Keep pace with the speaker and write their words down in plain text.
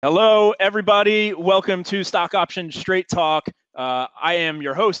Hello, everybody. Welcome to Stock Option Straight Talk. I am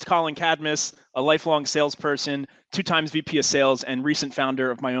your host, Colin Cadmus, a lifelong salesperson, 2 times VP of Sales, and recent founder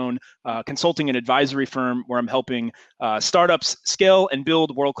of my own consulting and advisory firm where I'm helping startups scale and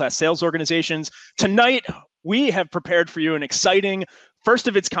build world-class sales organizations. Tonight, we have prepared for you an exciting, first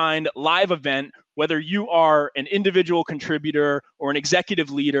of its kind live event. Whether you are an individual contributor or an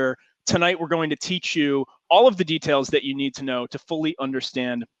executive leader, tonight we're going to teach you all of the details that you need to know to fully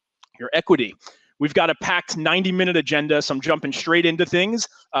understand your equity. We've got a packed 90-minute agenda, so I'm jumping straight into things.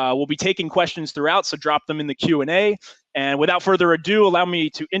 We'll be taking questions throughout, so drop them in the Q&A. And without further ado, allow me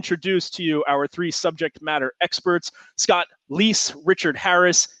to introduce to you our 3 subject matter experts, Scott Leese, Richard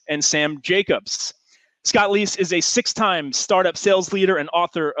Harris, and Sam Jacobs. Scott Leese is a 6-time startup sales leader and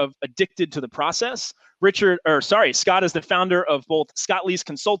author of Addicted to the Process. Scott is the founder of both Scott Leese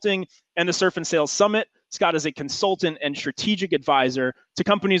Consulting and the Surf and Sales Summit. Scott is a consultant and strategic advisor to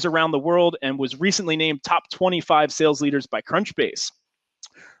companies around the world and was recently named top 25 sales leaders by Crunchbase.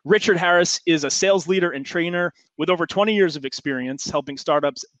 Richard Harris is a sales leader and trainer with over 20 years of experience helping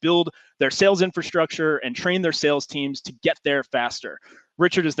startups build their sales infrastructure and train their sales teams to get there faster.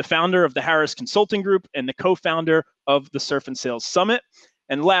 Richard is the founder of the Harris Consulting Group and the co-founder of the Surf and Sales Summit.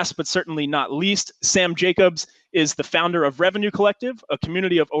 And last but certainly not least, Sam Jacobs is the founder of Revenue Collective, a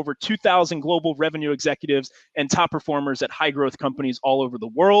community of over 2,000 global revenue executives and top performers at high growth companies all over the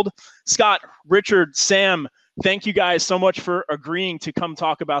world. Scott, Richard, Sam, thank you guys so much for agreeing to come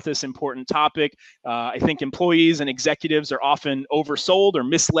talk about this important topic. I think employees and executives are often oversold or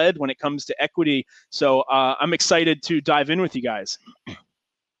misled when it comes to equity. So I'm excited to dive in with you guys.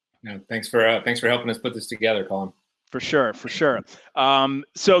 Yeah, thanks for helping us put this together, Colin. For sure.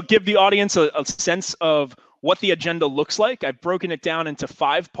 So give the audience a sense of what the agenda looks like. I've broken it down into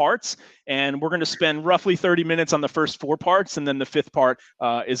 5 parts, and we're going to spend roughly 30 minutes on the first 4 parts, and then the 5th part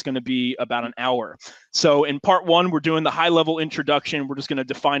is going to be about an hour. So in part 1, we're doing the high-level introduction. We're just going to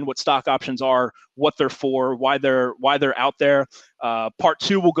define what stock options are, what they're for, why they're out there. Part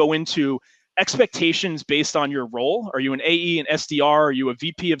 2, we'll go into expectations based on your role. Are you an AE, an SDR? Are you a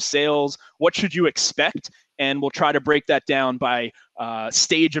VP of sales? What should you expect? And we'll try to break that down by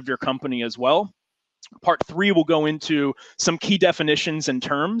stage of your company as well. Part 3 will go into some key definitions and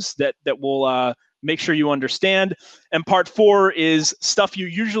terms that will make sure you understand. And part 4 is stuff you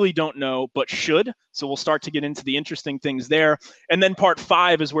usually don't know, but should. So we'll start to get into the interesting things there. And then part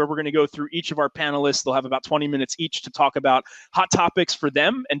 5 is where we're going to go through each of our panelists. They'll have about 20 minutes each to talk about hot topics for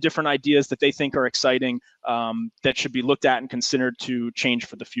them and different ideas that they think are exciting that should be looked at and considered to change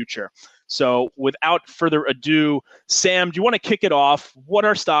for the future. So without further ado, Sam, do you want to kick it off? What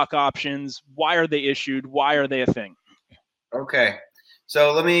are stock options? Why are they issued? Why are they a thing? Okay.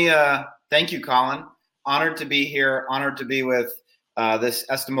 So let me thank you, Colin. Honored to be here. Honored to be with this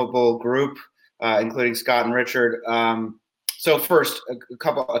estimable group, including Scott and Richard. So first,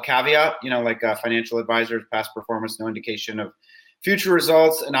 a caveat, like financial advisors, past performance, no indication of future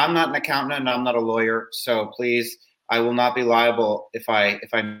results. And I'm not an accountant and I'm not a lawyer. So please, I will not be liable if I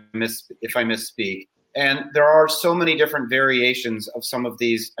misspeak. And there are so many different variations of some of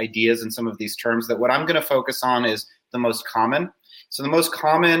these ideas and some of these terms that what I'm going to focus on is the most common. So the most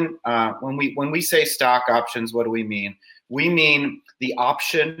common, when we say stock options, what do we mean? We mean the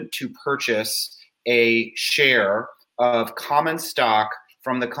option to purchase a share of common stock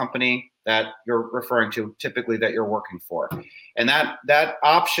from the company that you're referring to, typically that you're working for. And that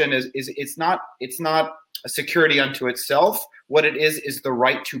option is it's not a security unto itself. What it is the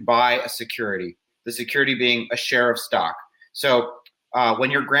right to buy a security, the security being a share of stock. So when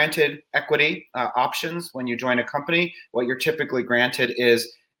you're granted equity options, when you join a company, what you're typically granted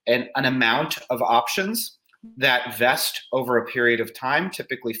is an amount of options that vest over a period of time,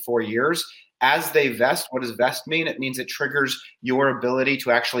 typically 4 years. As they vest, what does vest mean? It means it triggers your ability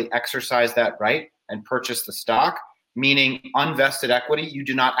to actually exercise that right and purchase the stock, meaning unvested equity, you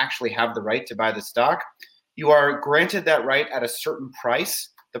do not actually have the right to buy the stock. You are granted that right at a certain price.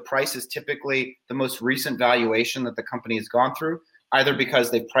 The price is typically the most recent valuation that the company has gone through, either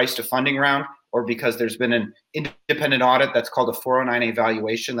because they've priced a funding round or because there's been an independent audit that's called a 409A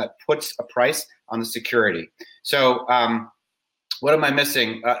valuation that puts a price on the security. So what am I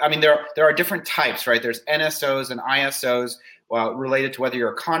missing? There are different types, right? There's NSOs and ISOs related to whether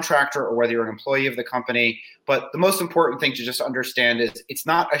you're a contractor or whether you're an employee of the company. But the most important thing to just understand is it's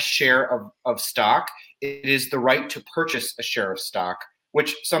not a share of stock. It is the right to purchase a share of stock,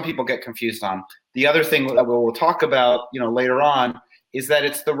 which some people get confused on. The other thing that we'll talk about, later on, is that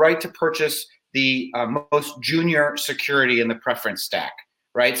it's the right to purchase the most junior security in the preference stack,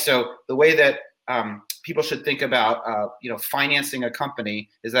 right? So the way that people should think about, financing a company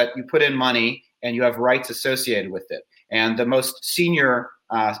is that you put in money and you have rights associated with it. And the most senior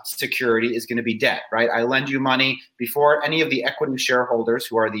security is going to be debt, right? I lend you money before any of the equity shareholders,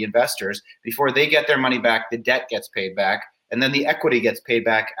 who are the investors, before they get their money back, the debt gets paid back, and then the equity gets paid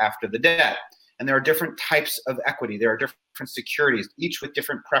back after the debt. And there are different types of equity. There are different securities, each with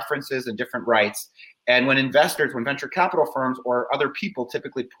different preferences and different rights. And when venture capital firms or other people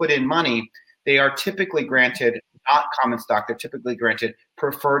typically put in money, they are typically granted not common stock. They're typically granted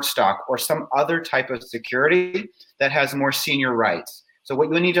preferred stock or some other type of security that has more senior rights. So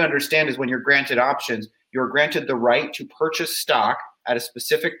what you need to understand is when you're granted options, you're granted the right to purchase stock at a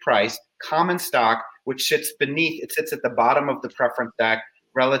specific price, common stock, which sits at the bottom of the preference stack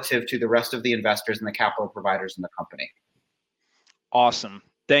relative to the rest of the investors and the capital providers in the company. Awesome.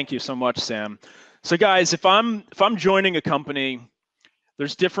 Thank you so much, Sam. So guys, if I'm joining a company,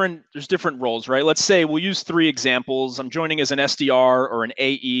 there's different roles, right? Let's say we'll use 3 examples. I'm joining as an SDR or an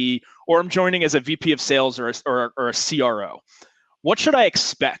AE, or I'm joining as a VP of sales or a CRO. What should I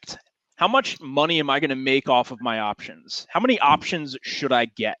expect? How much money am I going to make off of my options? How many options should I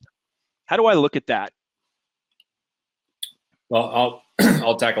get? How do I look at that? Well,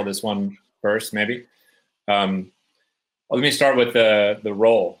 I'll tackle this one first, maybe. Let me start with the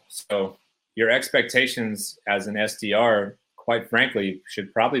role. So your expectations as an SDR, quite frankly,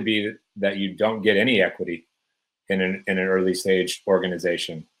 should probably be that you don't get any equity in an early stage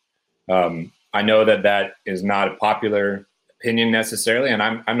organization. I know that is not a popular opinion necessarily, and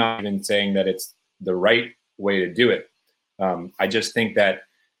I'm not even saying that it's the right way to do it. I just think that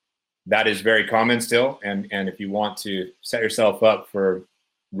is very common still, and if you want to set yourself up for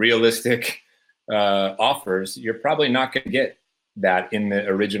realistic offers, you're probably not going to get that in the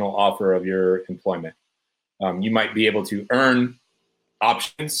original offer of your employment. You might be able to earn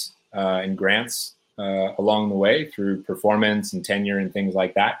options and grants along the way through performance and tenure and things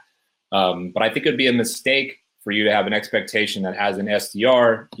like that. But I think it would be a mistake for you to have an expectation that as an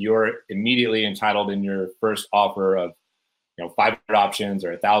SDR, you're immediately entitled in your first offer of 500 options or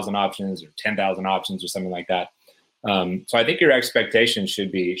 1,000 options or 10,000 options or something like that. So I think your expectation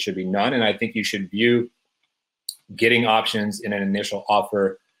should be none, and I think you should view getting options in an initial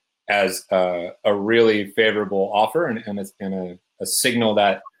offer as a really favorable offer and a signal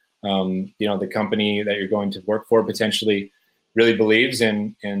that the company that you're going to work for potentially really believes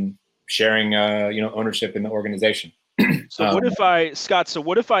in sharing ownership in the organization. So what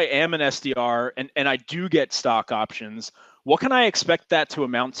if I am an SDR and I do get stock options? What can I expect that to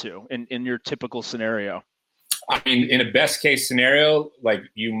amount to in your typical scenario? I mean, in a best case scenario, like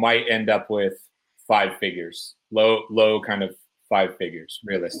you might end up with 5 figures, low kind of 5 figures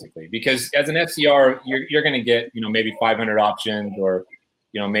realistically, because as an SDR, you're going to get, maybe 500 options or,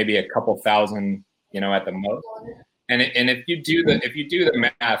 maybe a couple thousand, at the most. And if you do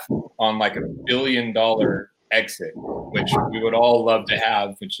the math on like $1 billion exit, which we would all love to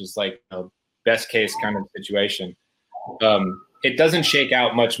have, which is like a best case kind of situation, it doesn't shake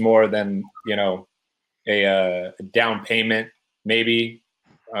out much more than, a down payment, maybe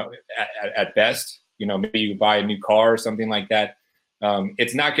at best. Maybe you buy a new car or something like that.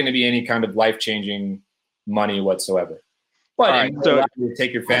 It's not going to be any kind of life-changing money whatsoever. But right, so you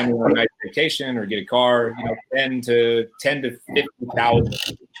take your family on a nice vacation or get a car, 10 to 50,000.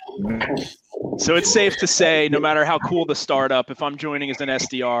 So it's safe to say, no matter how cool the startup, if I'm joining as an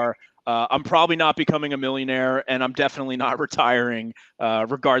SDR, I'm probably not becoming a millionaire, and I'm definitely not retiring,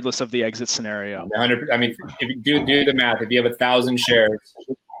 regardless of the exit scenario. 100%. I mean, if you do the math, if you have 1,000 shares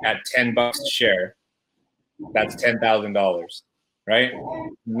at $10 a share, that's $10,000, right?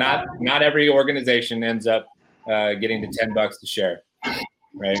 Not every organization ends up getting to $10 a share,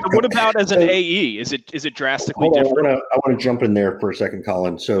 right? So what about as an AE? Is it drastically different? I want to jump in there for a second,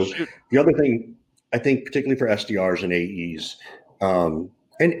 Colin. So the other thing, I think, particularly for SDRs and AEs,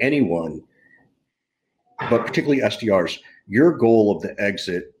 and anyone, but particularly SDRs, your goal of the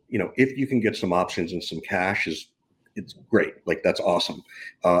exit, if you can get some options and some cash, it's great. Like, that's awesome.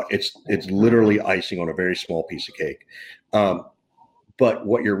 It's literally icing on a very small piece of cake. But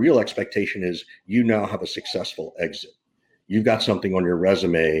what your real expectation is, you now have a successful exit. You've got something on your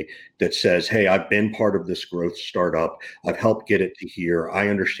resume that says, hey, I've been part of this growth startup. I've helped get it to here. I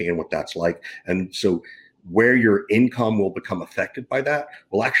understand what that's like. And so where your income will become affected by that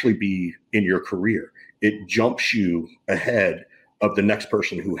will actually be in your career. It jumps you ahead of the next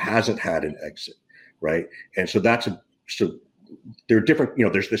person who hasn't had an exit, right? And so so there are different,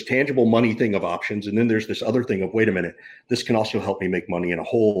 there's this tangible money thing of options, and then there's this other thing of, wait a minute, this can also help me make money in a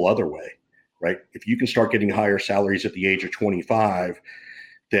whole other way, right? If you can start getting higher salaries at the age of 25,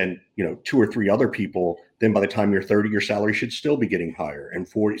 than, 2 or 3 other people, then by the time you're 30, your salary should still be getting higher, and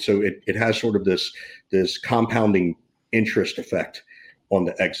 40. So it has sort of this compounding interest effect on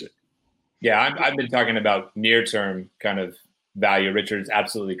the exit. Yeah, I've been talking about near-term kind of value. Richard's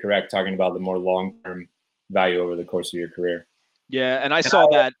absolutely correct, talking about the more long-term value over the course of your career. Yeah, and I saw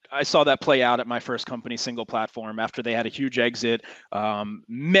that play out at my first company, Single Platform, after they had a huge exit.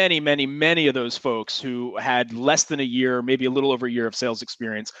 Many of those folks who had less than a year, maybe a little over a year of sales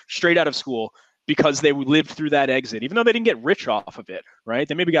experience, straight out of school, because they lived through that exit, even though they didn't get rich off of it, right?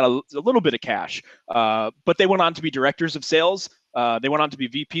 They maybe got a little bit of cash, but they went on to be directors of sales. They went on to be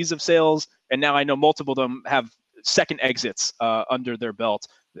VPs of sales, and now I know multiple of them have second exits under their belt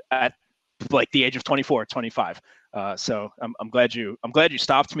at like the age of 24, 25. So I'm glad you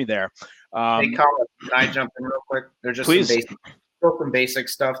stopped me there. Hey, Colin, can I jump in real quick? There's just some basic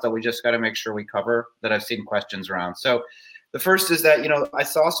stuff that we just got to make sure we cover that I've seen questions around. So the first is that, I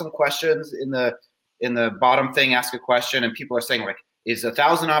saw some questions in the bottom thing, ask a question, and people are saying like, is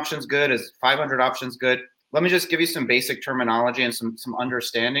 1,000 options good? Is 500 options good? Let me just give you some basic terminology and some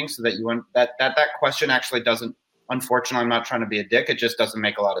understanding so that that question actually doesn't, unfortunately, I'm not trying to be a dick. It just doesn't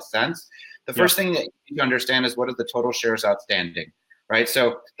make a lot of sense. The first thing that you need to understand is what is the total shares outstanding, right?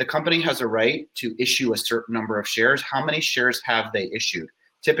 So the company has a right to issue a certain number of shares. How many shares have they issued?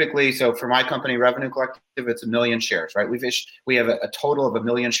 Typically, so for my company, Revenue Collective, it's 1 million shares, right? We have a total of 1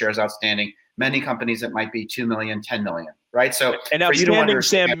 million shares outstanding. Many companies, it might be 2 million, 10 million, right? So and outstanding,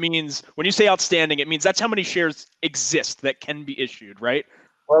 Sam, means, when you say outstanding, it means that's how many shares exist that can be issued, right?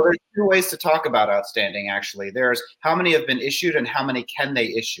 Well, there's 2 ways to talk about outstanding, actually. There's how many have been issued and how many can they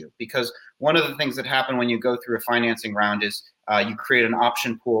issue. Because one of the things that happen when you go through a financing round is you create an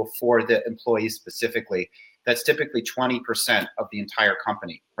option pool for the employees specifically. That's typically 20% of the entire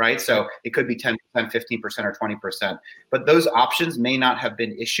company, right? So it could be 10%, 15%, or 20%. But those options may not have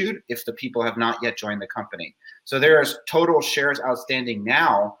been issued if the people have not yet joined the company. So there's total shares outstanding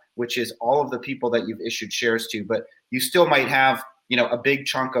now, which is all of the people that you've issued shares to, but you still might have a big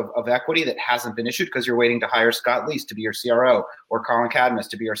chunk of equity that hasn't been issued because you're waiting to hire Scott Leese to be your CRO, or Colin Cadmus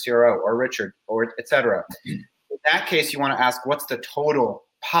to be your CRO, or Richard, or et cetera. In that case, you want to ask, what's the total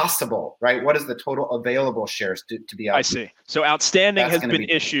possible, right? What is the total available shares to be out? I see. So outstanding has been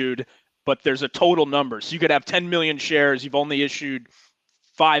issued, but there's a total number. So you could have 10 million shares. You've only issued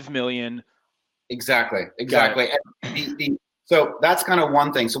 5 million. Exactly. So that's kind of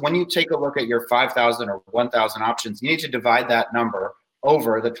one thing. So when you take a look at your 5,000 or 1,000 options, you need to divide that number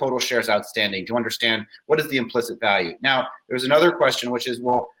over the total shares outstanding to understand what is the implicit value. Now, there's another question, which is,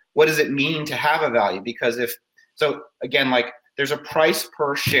 well, what does it mean to have a value? Because again, like there's a price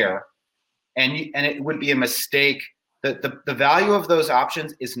per share, and it would be a mistake that the value of those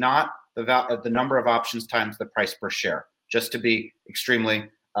options is not the number of options times the price per share, just to be extremely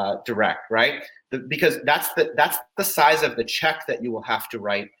direct, right? Because that's the size of the check that you will have to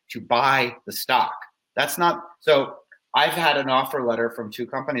write to buy the stock. That's not so. I've had an offer letter from 2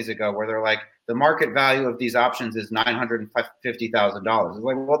 companies ago where they're like, the market value of these options is $950,000. It's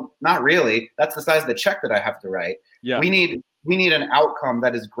like, well, not really. That's the size of the check that I have to write. Yeah. We need an outcome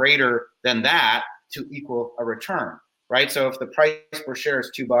that is greater than that to equal a return, right? So if the price per share is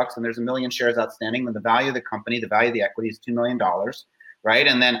 $2 and there's 1 million shares outstanding, then the value of the company, the value of the equity is $2 million. Right,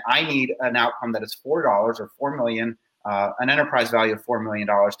 and then I need an outcome that is $4 or 4 million, an enterprise value of $4 million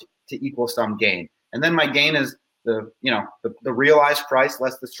to equal some gain. And then my gain is the realized price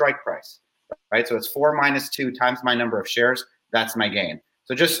less the strike price, right? So it's 4 minus 2 times my number of shares. That's my gain.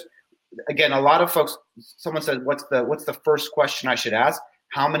 So just again, a lot of folks. Someone said, "What's the first question I should ask?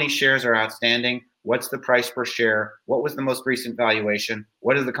 How many shares are outstanding? What's the price per share? What was the most recent valuation?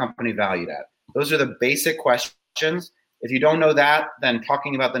 What is the company valued at?" Those are the basic questions. If you don't know that, then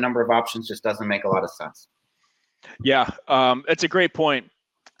talking about the number of options just doesn't make a lot of sense. Yeah, it's a great point.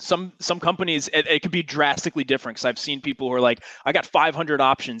 Some companies, it could be drastically different, because I've seen people who are like, I got 500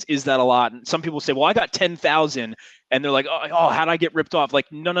 options. Is that a lot? And some people say, well, I got 10,000. And they're like, oh, how'd I get ripped off?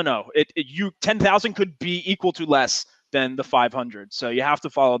 Like, no. 10,000 could be equal to less than the 500. So you have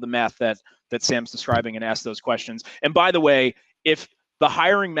to follow the math that Sam's describing and ask those questions. And by the way, if the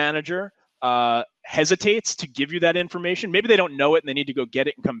hiring manager hesitates to give you that information, maybe they don't know it and they need to go get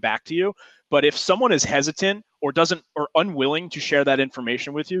it and come back to you. But if someone is hesitant or unwilling to share that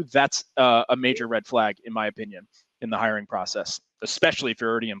information with you, that's a major red flag, in my opinion, in the hiring process, especially if you're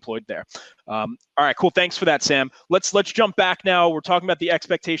already employed there. All right, cool. Thanks for that, Sam. Let's jump back now. We're talking about the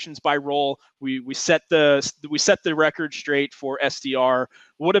expectations by role. We set the record straight for SDR.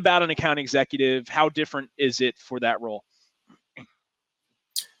 What about an account executive? How different is it for that role?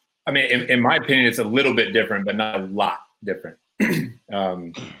 I mean, in my opinion, it's a little bit different, but not a lot different.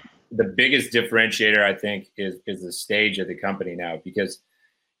 The biggest differentiator, I think, is the stage of the company now. Because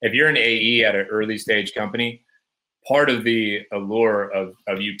if you're an AE at an early stage company, part of the allure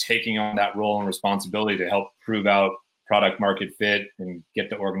of you taking on that role and responsibility to help prove out product market fit and get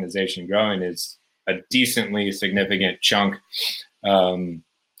the organization growing is a decently significant chunk,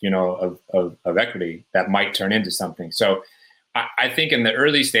 of equity that might turn into something. So I think in the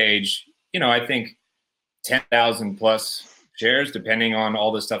early stage, I think 10,000 plus shares, depending on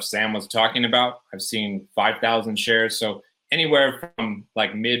all the stuff Sam was talking about. I've seen 5,000 shares. So anywhere from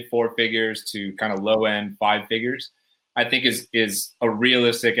like mid 4 figures to kind of low end 5 figures, I think is a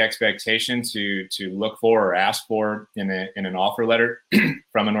realistic expectation to look for or ask for in an offer letter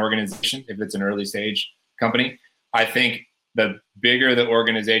from an organization if it's an early stage company. I think the bigger the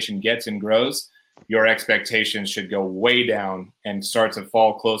organization gets and grows, your expectations should go way down and start to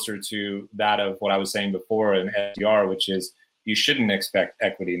fall closer to that of what I was saying before in SDR, which is you shouldn't expect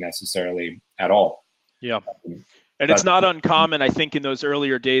equity necessarily at all. Yeah. And it's not uncommon, I think, in those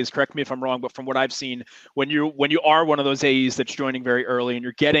earlier days, correct me if I'm wrong, but from what I've seen, when you are one of those AEs that's joining very early and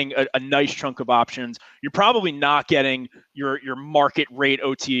you're getting a nice chunk of options, you're probably not getting your market rate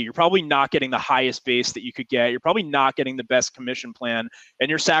OT. You're probably not getting the highest base that you could get. You're probably not getting the best commission plan, and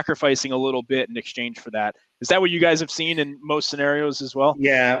you're sacrificing a little bit in exchange for that. Is that what you guys have seen in most scenarios as well?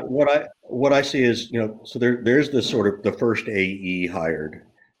 Yeah, what I see is, so there's this sort of the first AE hired,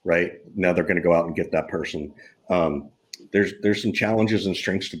 right? Now they're going to go out and get that person. There's some challenges and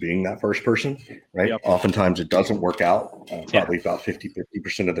strengths to being that first person, right? Yep. Oftentimes it doesn't work out, probably about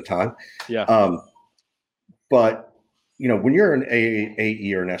 50% of the time. Yeah. But when you're an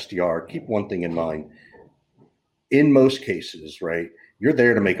AE or an SDR, keep one thing in mind. In most cases, right, you're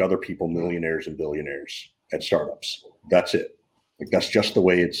there to make other people millionaires and billionaires at startups. That's it. Like that's just the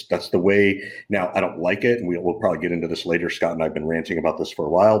way that's the way. Now, I don't like it, and we'll probably get into this later. Scott and I've been ranting about this for a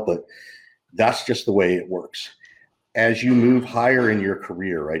while, but that's just the way it works. As you move higher in your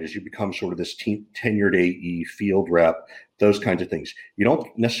career, right, as you become sort of this tenured AE, field rep, those kinds of things, you don't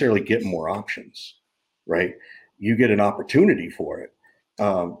necessarily get more options, right? You get an opportunity for it,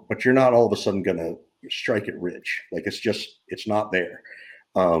 but you're not all of a sudden going to strike it rich. Like it's not there.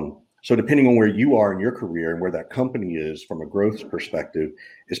 So depending on where you are in your career and where that company is from a growth perspective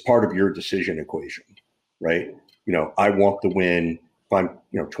is part of your decision equation, right? I want the win. If I'm,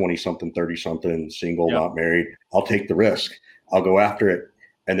 20 something, 30 something, single, not married, I'll take the risk. I'll go after it.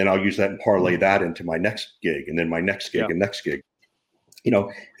 And then I'll use that and parlay that into my next gig and then my next gig and next gig.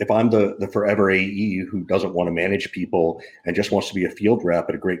 If I'm the forever AE who doesn't want to manage people and just wants to be a field rep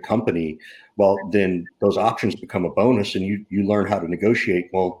at a great company, well, then those options become a bonus and you learn how to negotiate.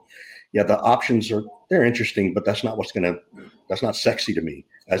 Well, yeah, the options they're interesting, but that's not sexy to me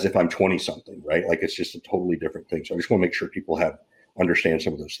as if I'm 20 something, right? Like it's just a totally different thing. So I just want to make sure people understand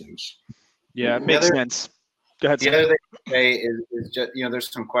some of those things. Yeah, it makes sense. Go ahead. The other thing to say is just,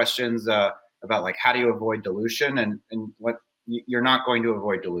 there's some questions about like, how do you avoid dilution and what you're not going to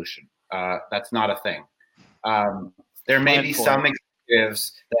avoid dilution. That's not a thing. There may be some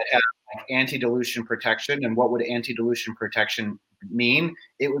executives that have like anti-dilution protection. And what would anti-dilution protection mean?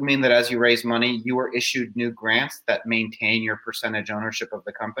 It would mean that as you raise money, you are issued new grants that maintain your percentage ownership of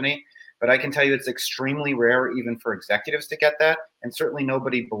the company. But I can tell you it's extremely rare even for executives to get that. And certainly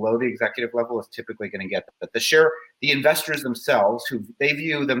nobody below the executive level is typically going to get that. The investors themselves, they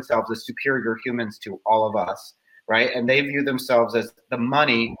view themselves as superior humans to all of us, right? And they view themselves as the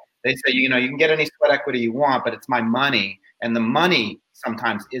money. They say, you can get any sweat equity you want, but it's my money. And the money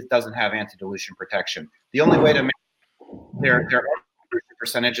sometimes doesn't have anti-dilution protection. The only way to make their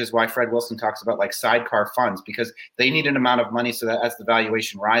percentages, why Fred Wilson talks about like sidecar funds, because they need an amount of money so that as the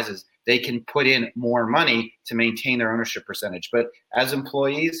valuation rises, they can put in more money to maintain their ownership percentage. But as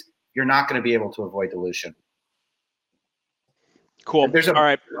employees, you're not going to be able to avoid dilution. Cool. There's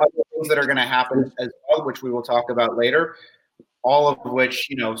other things that are going to happen as well, which we will talk about later. All of which,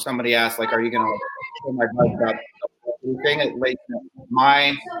 somebody asked, like, are you going to kill my buzz about everything? My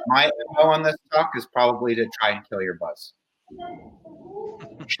info on this talk is probably to try and kill your buzz.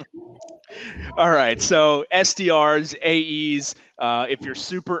 All right. So SDRs, AEs, if you're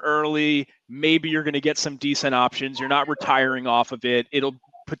super early, maybe you're going to get some decent options. You're not retiring off of it. It'll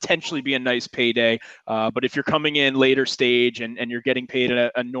potentially be a nice payday. But if you're coming in later stage and you're getting paid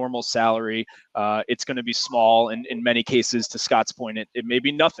a normal salary, it's going to be small. And in many cases, to Scott's point, it may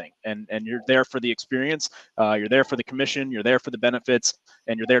be nothing. And you're there for the experience. You're there for the commission. You're there for the benefits.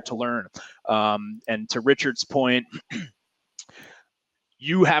 And you're there to learn. And to Richard's point,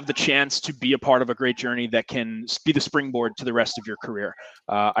 you have the chance to be a part of a great journey that can be the springboard to the rest of your career.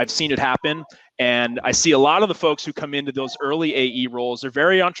 I've seen it happen, and I see a lot of the folks who come into those early AE roles are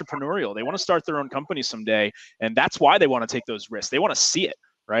very entrepreneurial. They want to start their own company someday, and that's why they want to take those risks. They want to see it,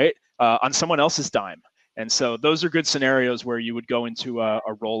 right, on someone else's dime. And so those are good scenarios where you would go into a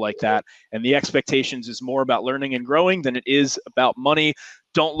role like that. And the expectations is more about learning and growing than it is about money.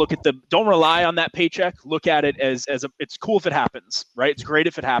 Don't rely on that paycheck. Look at it as it's cool if it happens, right? It's great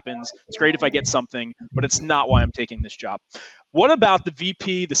if it happens. It's great if I get something, but it's not why I'm taking this job. What about the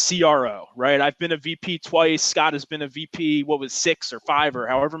VP, the CRO, right? I've been a VP twice. Scott has been a VP, 6 or 5 or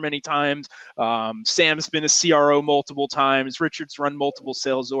however many times. Sam's been a CRO multiple times. Richard's run multiple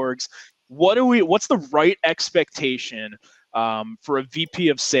sales orgs. What's the right expectation for a VP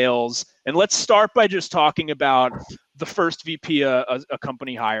of sales? And let's start by just talking about the first VP a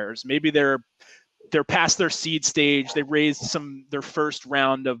company hires. Maybe they're past their seed stage. They raised their first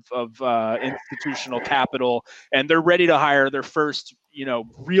round of institutional capital, and they're ready to hire their first,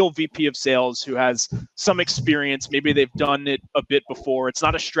 real VP of sales who has some experience. Maybe they've done it a bit before. It's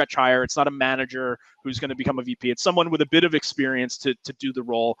not a stretch hire. It's not a manager who's going to become a VP. It's someone with a bit of experience to do the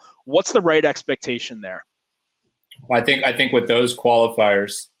role. What's the right expectation there? Well, I think with those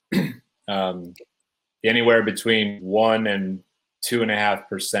qualifiers, anywhere between 1 and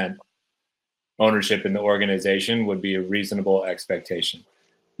 2.5% ownership in the organization would be a reasonable expectation.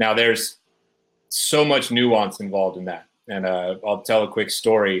 Now, there's so much nuance involved in that, and I'll tell a quick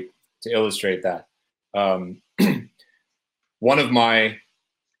story to illustrate that. One of my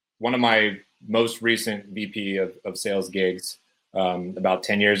most recent VP of sales gigs, about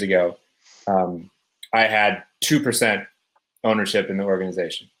 10 years ago, I had 2% ownership in the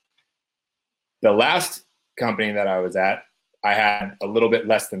organization. The last company that I was at, I had a little bit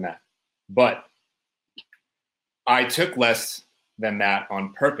less than that, but I took less than that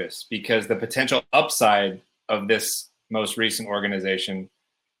on purpose because the potential upside of this most recent organization,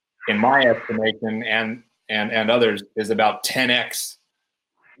 in my estimation and others, is about 10x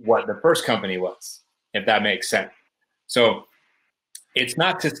what the first company was, if that makes sense. So it's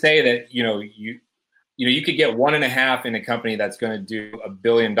not to say that you could get 1.5 in a company that's going to do $1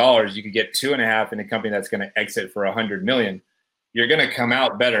 billion. You could get 2.5 in a company that's going to exit for 100 million. You're going to come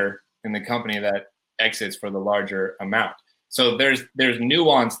out better in the company that exits for the larger amount. So there's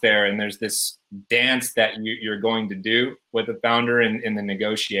nuance there, and there's this dance that you're going to do with the founder in the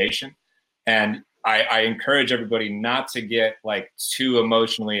negotiation. And I encourage everybody not to get too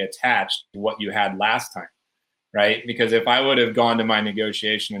emotionally attached to what you had last time, right? Because if I would have gone to my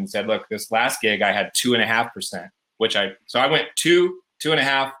negotiation and said, look, this last gig I had 2.5%, so I went 2,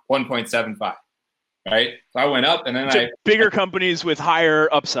 2.5, 1.75. Right. So I went up, and then bigger companies with higher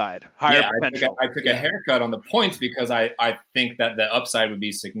upside, higher potential. I took a haircut on the points because I think that the upside would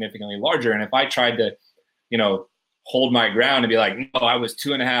be significantly larger. And if I tried to, hold my ground and be like, no, I was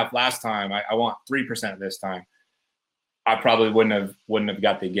 2.5 last time. I want 3% this time. I probably wouldn't have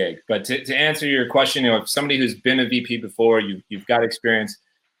got the gig. But to answer your question, if somebody who's been a VP before, you've got experience,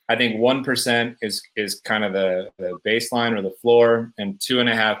 I think 1% is kind of the baseline or the floor, and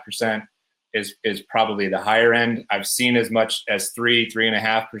 2.5% is probably the higher end. I've seen as much as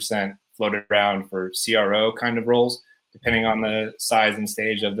 3.5% floated around for CRO kind of roles, depending on the size and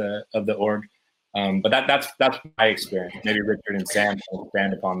stage of the org. But that's my experience. Maybe Richard and Sam can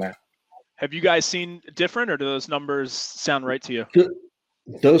expand upon that. Have you guys seen different, or do those numbers sound right to you?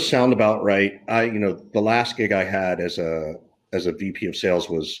 Those sound about right. The last gig I had as a VP of sales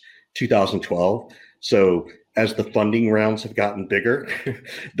was 2012. So as the funding rounds have gotten bigger,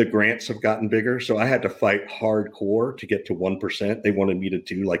 the grants have gotten bigger. So I had to fight hardcore to get to 1%. They wanted me to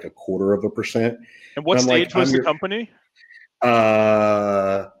do 0.25%. And what stage was the company?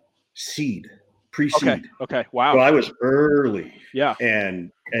 Seed, pre-seed. Okay. Wow. So I was early. Yeah.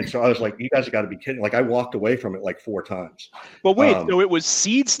 And so I was like, you guys have got to be kidding. I walked away from it 4 times. But wait, so it was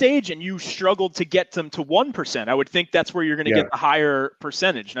seed stage and you struggled to get them to 1%. I would think that's where you're going to get the higher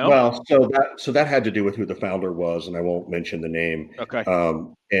percentage, no? Well, so that had to do with who the founder was, and I won't mention the name. Okay.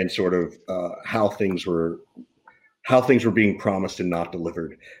 And sort of how things were being promised and not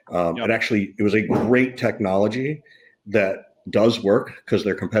delivered. And actually, it was a great technology that does work because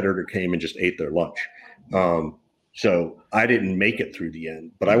their competitor came and just ate their lunch. So I didn't make it through the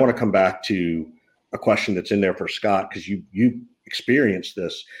end, but I want to come back to a question that's in there for Scott, because you experienced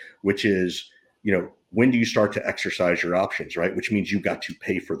this, which is, when do you start to exercise your options, right? Which means you got to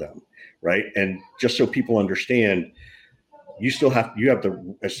pay for them, right? And just so people understand, you have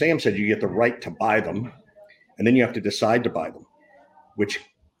the, as Sam said, you get the right to buy them, and then you have to decide to buy them, which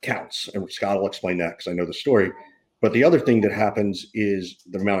counts. And Scott will explain that because I know the story. But the other thing that happens is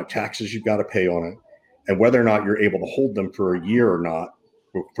the amount of taxes you've got to pay on it, and whether or not you're able to hold them for a year or not,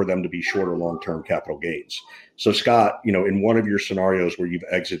 for them to be short or long-term capital gains. So Scott, in one of your scenarios where you've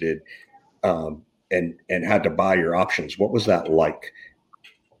exited and had to buy your options, what was that like?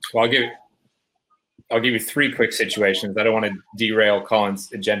 Well, I'll give you three quick situations. I don't want to derail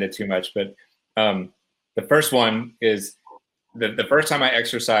Colin's agenda too much, but the first one is the first time I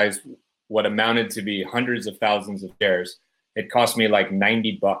exercised what amounted to be hundreds of thousands of shares, it cost me like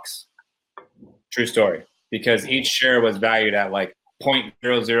 $90. True story. Because each share was valued at like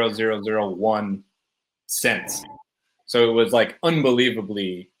 0.00001 cents. So it was like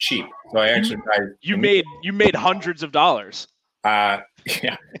unbelievably cheap. So I exercised. You made hundreds of dollars. Yeah.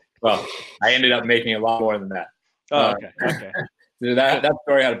 Well, I ended up making a lot more than that. Oh, okay. So that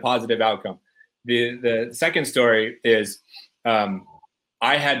story had a positive outcome. The second story is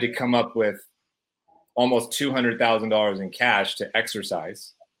I had to come up with almost $200,000 in cash to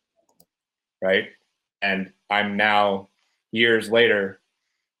exercise, right? And I'm now, years later,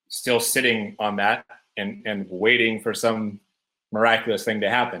 still sitting on that and waiting for some miraculous thing to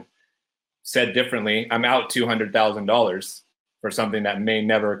happen. Said differently, I'm out $200,000 for something that may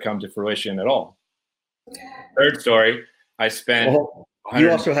never come to fruition at all. Third story, I spent. Well,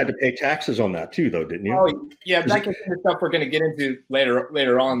 you also had to pay taxes on that too, though, didn't you? Oh, yeah, that kind of stuff we're going to get into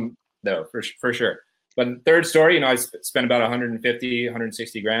later on, though, for sure. But third story, I spent about 150,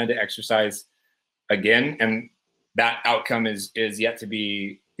 160 grand to exercise again, and that outcome is yet to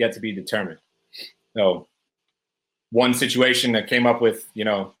be determined. So, one situation that came up with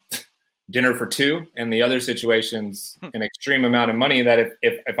dinner for two, and the other situation's an extreme amount of money that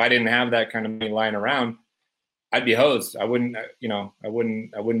if I didn't have that kind of money lying around, I'd be hosed. I wouldn't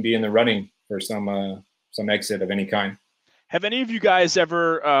be in the running for some exit of any kind. Have any of you guys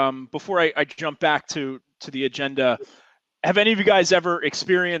ever, before I jump back to the agenda, have any of you guys ever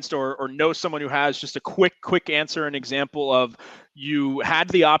experienced or know someone who has, just a quick answer, an example of you had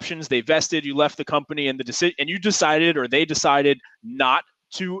the options, they vested, you left the company, and you decided, or they decided not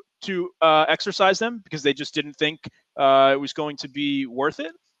to exercise them because they just didn't think it was going to be worth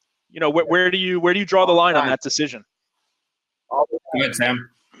it? Where do you draw the line on that decision? Go ahead, Sam.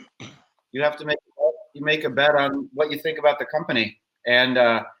 You have to make a bet on what you think about the company. And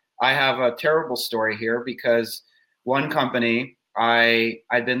I have a terrible story here because one company,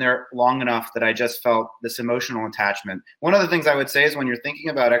 I'd been there long enough that I just felt this emotional attachment. One of the things I would say is when you're thinking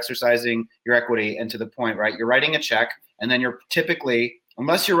about exercising your equity, and to the point, right, you're writing a check, and then you're typically,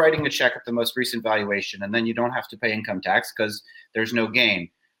 unless you're writing a check at the most recent valuation, and then you don't have to pay income tax because there's no gain.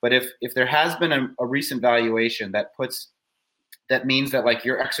 But if there has been a recent valuation that means that like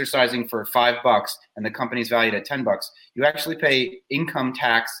you're exercising for $5 and the company's valued at $10, you actually pay income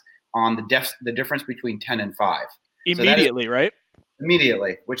tax on the difference between 10 and 5. Immediately, right?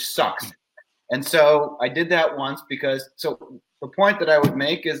 Immediately, which sucks. And so I did that once so the point that I would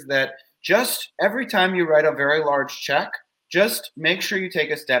make is that just every time you write a very large check, just make sure you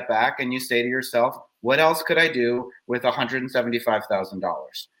take a step back and you say to yourself, what else could I do with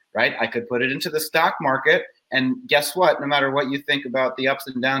 $175,000, right? I could put it into the stock market, and guess what? No matter what you think about the ups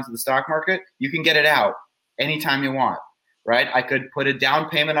and downs of the stock market, you can get it out anytime you want, right? I could put a down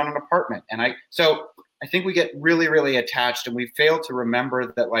payment on an apartment. So I think we get really, really attached, and we fail to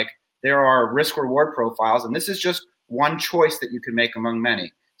remember that like there are risk reward profiles, and this is just one choice that you can make among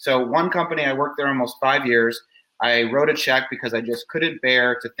many. So one company, I worked there almost 5 years. I wrote a check because I just couldn't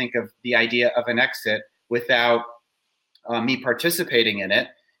bear to think of the idea of an exit without me participating in it.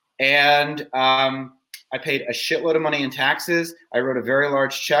 And I paid a shitload of money in taxes. I wrote a very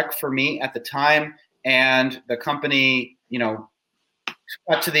large check for me at the time, and the company,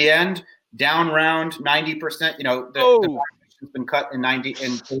 got to the end, down around 90%. The valuation's been cut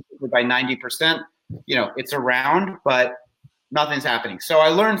basically by 90%. It's around, but nothing's happening. So I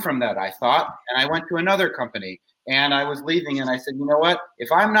learned from that, I thought, and I went to another company, and I was leaving, and I said, you know what?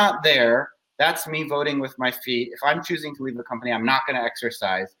 If I'm not there, that's me voting with my feet. If I'm choosing to leave the company, I'm not going to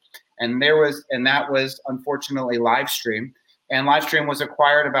exercise. And that was unfortunately Livestream. And Livestream was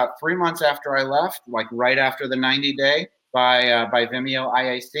acquired about 3 months after I left, like right after the 90-day by Vimeo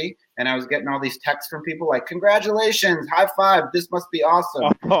IAC. And I was getting all these texts from people like, congratulations, high five, this must be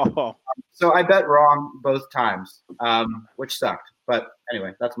awesome. Oh. So I bet wrong both times, which sucked. But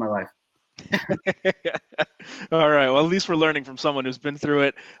anyway, that's my life. All right. Well, at least we're learning from someone who's been through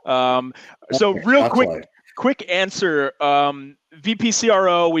it. So real quick, quick answer. VP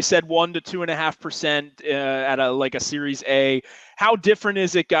CRO, we said 1 to 2.5% at a Series A. How different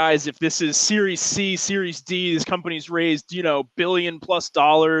is it, guys, if this is Series C, Series D? This company's raised, $1 billion+.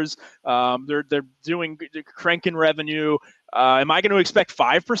 They're cranking revenue. Am I going to expect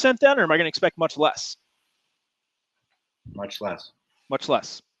 5% then, or am I going to expect much less? Much less. Much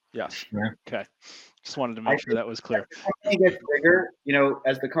less. Yes. Yeah. Okay. Just wanted to make sure that was clear. As the company gets bigger,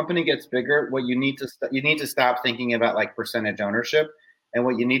 as the company gets bigger, what you need to stop thinking about like percentage ownership, and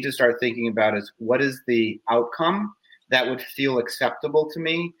what you need to start thinking about is what is the outcome that would feel acceptable to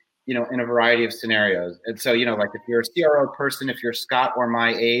me, in a variety of scenarios. And so, like if you're a CRO person, if you're Scott or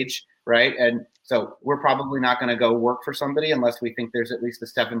my age, right? And so we're probably not going to go work for somebody unless we think there's at least a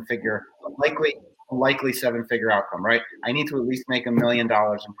seven-figure, likely seven-figure outcome, right? I need to at least make $1 million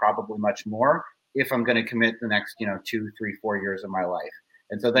and probably much more if I'm going to commit the next, 2, 3, 4 years of my life.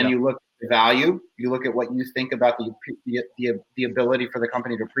 And so then you look at the value, you look at what you think about the ability for the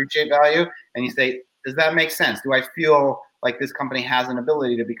company to appreciate value, and you say, does that make sense? Do I feel like this company has an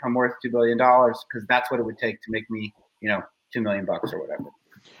ability to become worth $2 billion? Because that's what it would take to make me, $2 million or whatever.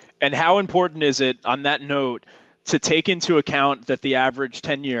 And how important is it, on that note, to take into account that the average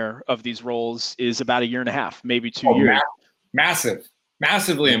tenure of these roles is about 1.5 years, maybe 2 years?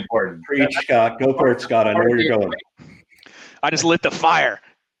 Massively important. Preach, Scott. Go for it, Scott. I know where you're going. I just lit the fire.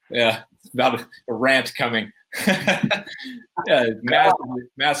 Yeah, it's about a rant coming. Yeah,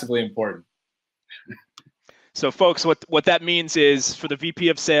 massively important. So, folks, what that means is for the VP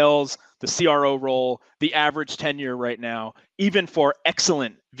of Sales, the CRO role, the average tenure right now, even for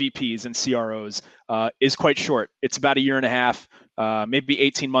excellent VPs and CROs, is quite short. It's about 1.5 years, maybe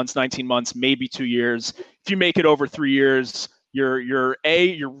 18 months, 19 months, maybe 2 years. If you make it over 3 years, you're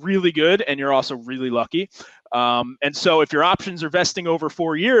really good, and you're also really lucky. And so if your options are vesting over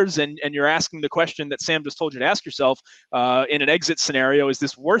 4 years and you're asking the question that Sam just told you to ask yourself in an exit scenario, is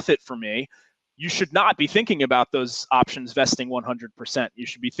this worth it for me? You should not be thinking about those options vesting 100%. You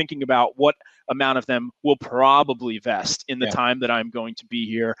should be thinking about what amount of them will probably vest in the time that I'm going to be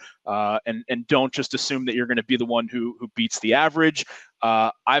here, and don't just assume that you're going to be the one who beats the average.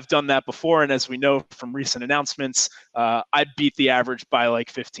 I've done that before, and as we know from recent announcements, I beat the average by like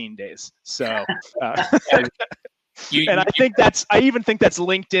 15 days. So, and I even think that's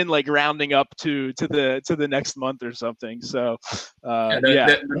LinkedIn, like rounding up to the next month or something. So,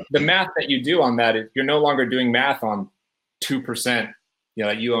 the math that you do on that, you're no longer doing math on 2%.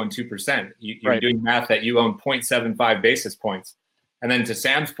 That you own 2%. You're doing math that you own 0.75 basis points. And then to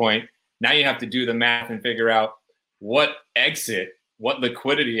Sam's point, now you have to do the math and figure out what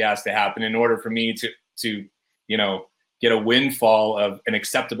liquidity has to happen in order for me to get a windfall of an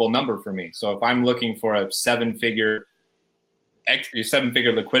acceptable number for me. So if I'm looking for a seven-figure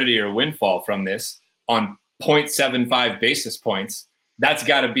liquidity or windfall from this on 0.75 basis points, that's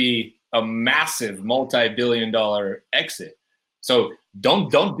got to be a massive multi-billion-dollar exit. So don't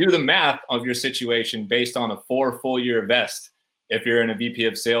do the math of your situation based on a 4 full-year vest if you're in a VP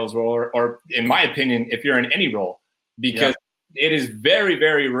of sales role, or in my opinion, if you're in any role, because it is very,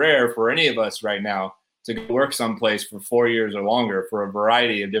 very rare for any of us right now to go work someplace for 4 years or longer for a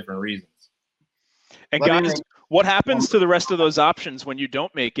variety of different reasons. And guys, what happens to the rest of those options when you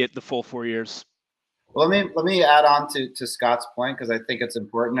don't make it the full 4 years? Well, let me add on to Scott's point, because I think it's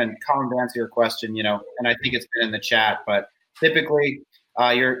important. And Colin, to answer your question, and I think it's been in the chat, but typically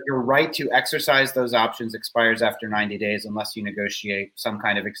your right to exercise those options expires after 90 days unless you negotiate some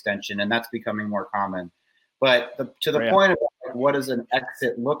kind of extension, and that's becoming more common. But to the point of what does an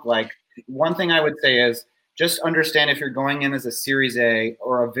exit look like, one thing I would say is just understand, if you're going in as a Series A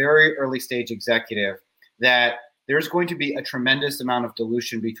or a very early stage executive, that there's going to be a tremendous amount of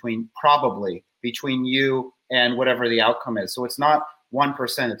dilution between you and whatever the outcome is. So it's not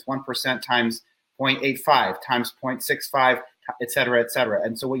 1%, it's 1% times 0.85 times 0.65, et cetera, et cetera.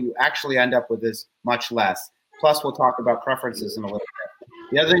 And so what you actually end up with is much less. Plus, we'll talk about preferences in a little bit.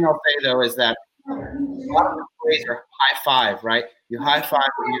 The other thing I'll say, though, is that a lot of employees are high five, right? You high five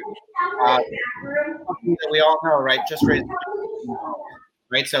when you, something that we all know, right? Just raise,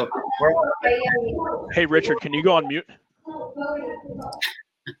 right? So hey, Richard, can you go on mute?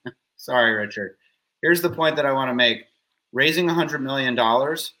 Sorry, Richard. Here's the point that I want to make. Raising $100 million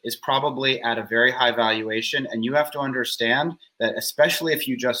is probably at a very high valuation, and you have to understand that, especially if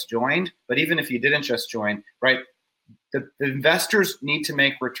you just joined, but even if you didn't just join, right? The investors need to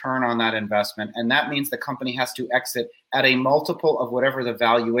make return on that investment, and that means the company has to exit at a multiple of whatever the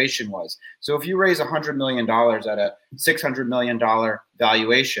valuation was. So if you raise $100 million at a $600 million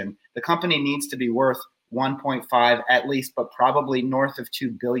valuation, the company needs to be worth 1.5 at least, but probably north of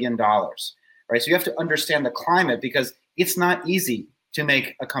 $2 billion, right? So you have to understand the climate, because it's not easy to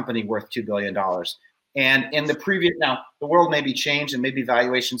make a company worth $2 billion. And in the previous, now the world may be changed and maybe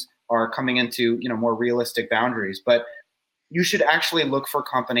valuations are coming into, more realistic boundaries, but you should actually look for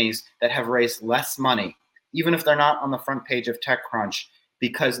companies that have raised less money, even if they're not on the front page of TechCrunch,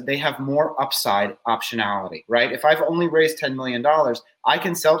 because they have more upside optionality, right? If I've only raised $10 million, I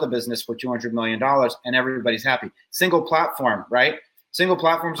can sell the business for $200 million and everybody's happy. Single platform, right? Single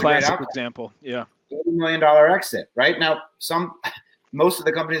platform's a great outcome. Example, yeah. $80 million exit, right? Now, most of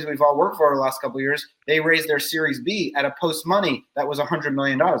the companies we've all worked for over the last couple of years, they raised their Series B at a post money that was $100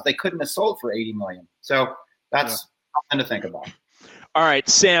 million. They couldn't have sold for $80 million. So that's something to think about. All right,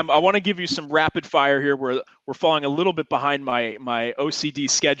 Sam, I want to give you some rapid fire here. We're falling a little bit behind my OCD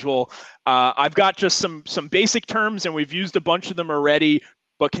schedule. I've got just some basic terms, and we've used a bunch of them already,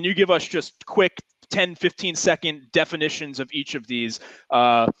 but can you give us just quick 10, 15-second definitions of each of these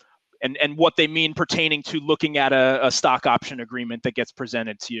and what they mean pertaining to looking at a stock option agreement that gets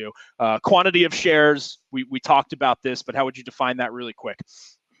presented to you? Quantity of shares, we talked about this, but how would you define that really quick?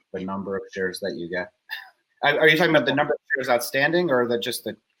 The number of shares that you get. Are you talking about the number of shares outstanding, or just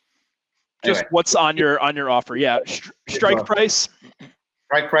what's on your offer? Yeah, strike price.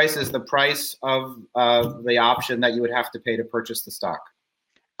 Strike price is the price of the option that you would have to pay to purchase the stock.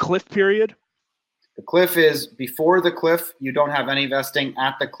 Cliff period. The cliff is before the cliff. You don't have any vesting.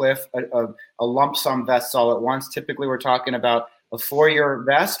 At the cliff, a lump sum vests all at once. Typically, we're talking about a 4-year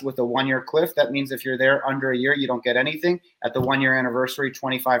vest with a 1-year cliff. That means if you're there under a year, you don't get anything. At the 1-year anniversary,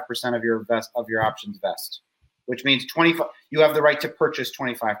 25% of your options vest, which means you have the right to purchase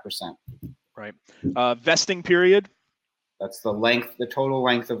 25%. Right. Vesting period. That's the total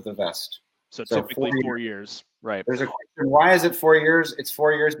length of the vest. So typically 4 years. Right. There's a question, why is it 4 years? It's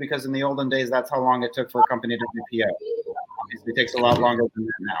 4 years because in the olden days, that's how long it took for a company to IPO. Obviously, it takes a lot longer than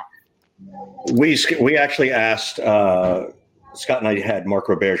that now. We actually asked, Scott and I had Mark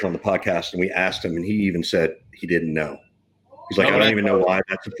Roberge on the podcast, and we asked him, and he even said he didn't know. He's like, I don't even know why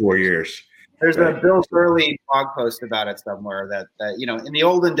that's 4 years. There's a Bill Gurley blog post about it somewhere that in the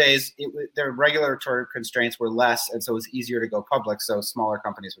olden days, their regulatory constraints were less, and so it was easier to go public, so smaller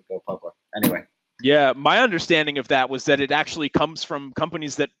companies would go public. Anyway. Yeah, my understanding of that was that it actually comes from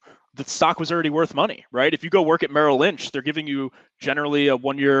companies that the stock was already worth money, right? If you go work at Merrill Lynch, they're giving you generally a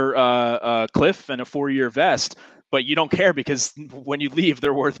 1-year cliff and a 4-year vest, but you don't care because when you leave,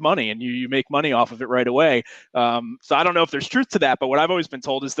 they're worth money and you make money off of it right away. So I don't know if there's truth to that, but what I've always been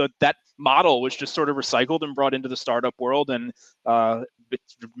told is that model was just sort of recycled and brought into the startup world, and it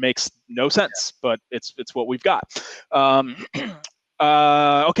makes no sense, but it's what we've got.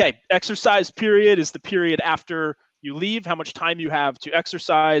 Okay, exercise period is the period after you leave, how much time you have to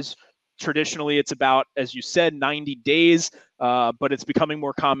exercise. Traditionally, it's about, as you said, 90 days, but it's becoming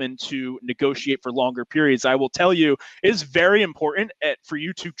more common to negotiate for longer periods. I will tell you, it is very important for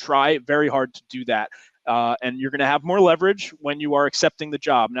you to try very hard to do that. And you're going to have more leverage when you are accepting the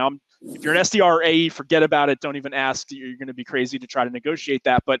job. Now, if you're an SDR or AE, forget about it. Don't even ask. You're going to be crazy to try to negotiate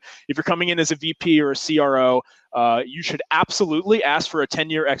that. But if you're coming in as a VP or a CRO, you should absolutely ask for a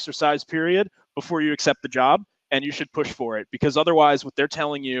 10-year exercise period before you accept the job, and you should push for it, because otherwise what they're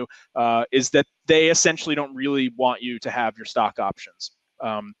telling you is that they essentially don't really want you to have your stock options.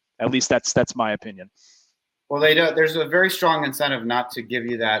 At least that's my opinion. Well, there's a very strong incentive not to give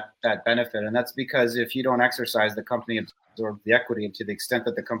you that benefit, and that's because if you don't exercise, the company absorbs the equity, and to the extent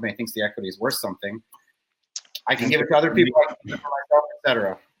that the company thinks the equity is worth something, I can give it to other people, I can give it for myself,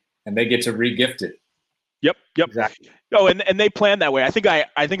 etc. And they get to re-gift it. Yep. Exactly. Oh, and they plan that way. I think I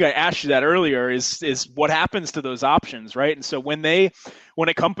asked you that earlier. Is what happens to those options, right? And so when a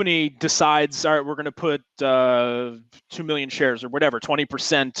company decides, all right, we're going to put 2 million shares or whatever,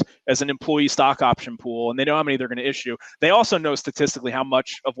 20% as an employee stock option pool, and they know how many they're going to issue, they also know statistically how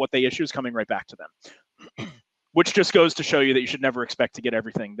much of what they issue is coming right back to them, which just goes to show you that you should never expect to get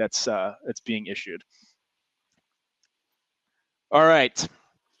everything that's being issued. All right.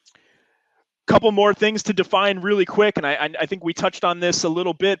 Couple more things to define really quick, and I think we touched on this a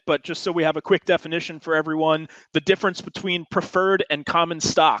little bit, but just so we have a quick definition for everyone, the difference between preferred and common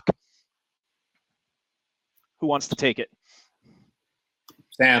stock. Who wants to take it?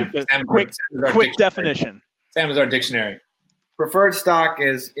 Sam. Quick definition. Sam is our dictionary. Preferred stock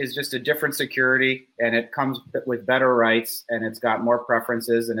is just a different security, and it comes with better rights, and it's got more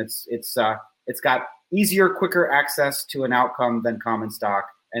preferences, and it's got easier, quicker access to an outcome than common stock.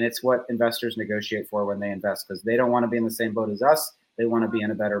 And it's what investors negotiate for when they invest, because they don't want to be in the same boat as us. They want to be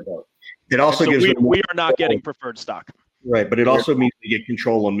in a better boat. It also gives we are not getting preferred stock. Right, but it also means you get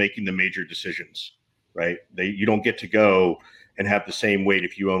control on making the major decisions, right? You don't get to go, and have the same weight.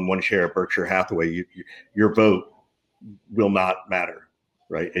 If you own one share of Berkshire Hathaway, your vote will not matter,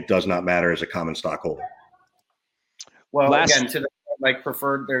 right? It does not matter as a common stockholder. Well, again, to the like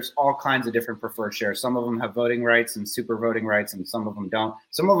preferred, there's all kinds of different preferred shares. Some of them have voting rights and super voting rights, and some of them don't.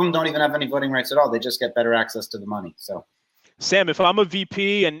 Some of them don't even have any voting rights at all. They just get better access to the money. So, Sam, if I'm a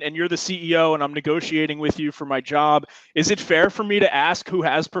VP and you're the CEO and I'm negotiating with you for my job, is it fair for me to ask who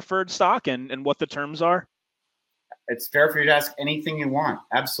has preferred stock and what the terms are? It's fair for you to ask anything you want.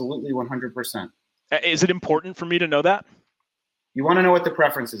 Absolutely, 100%. Is it important for me to know that? You want to know what the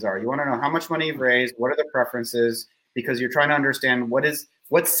preferences are. You want to know how much money you've raised, what are the preferences, because you're trying to understand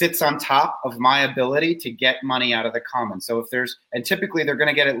what sits on top of my ability to get money out of the common. So if and typically they're going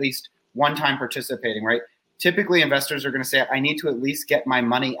to get at least one time participating, right? Typically investors are going to say, I need to at least get my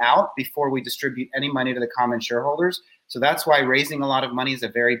money out before we distribute any money to the common shareholders. So that's why raising a lot of money is a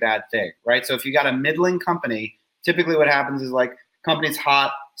very bad thing, right? So if you got a middling company, typically what happens is like company's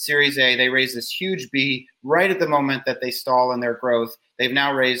hot, Series A, they raise this huge B right at the moment that they stall in their growth. They've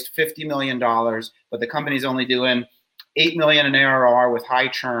now raised $50 million, but the company's only doing $8 million in ARR with high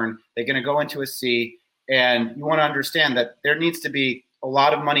churn. They're going to go into a C, and you want to understand that there needs to be a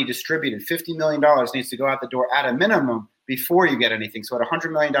lot of money distributed. $50 million needs to go out the door at a minimum before you get anything. So at a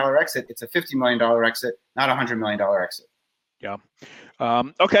 $100 million exit, it's a $50 million exit, not a $100 million exit. Yeah.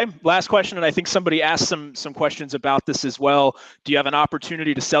 Okay. Last question, and I think somebody asked some questions about this as well. Do you have an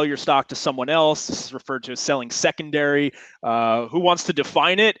opportunity to sell your stock to someone else? This is referred to as selling secondary. Who wants to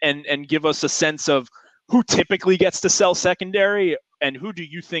define it and give us a sense of who typically gets to sell secondary, and who do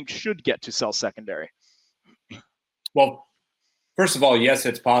you think should get to sell secondary? Well, first of all, yes,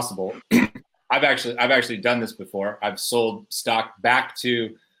 it's possible. I've actually done this before. I've sold stock back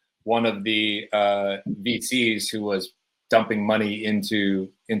to one of the VCs who was dumping money into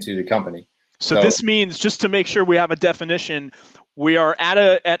the company. So this means, just to make sure we have a definition, we are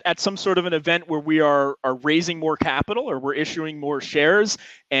at some sort of an event where we are raising more capital, or we're issuing more shares,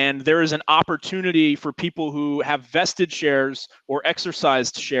 and there is an opportunity for people who have vested shares or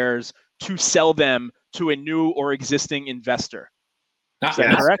exercised shares to sell them to a new or existing investor. Is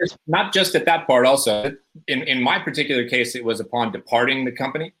that correct? Not just at that part. Also, in my particular case, it was upon departing the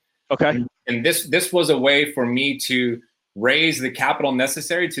company. Okay. And this was a way for me to raise the capital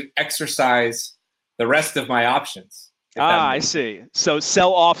necessary to exercise the rest of my options. I see. So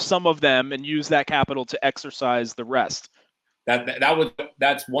sell off some of them and use that capital to exercise the rest.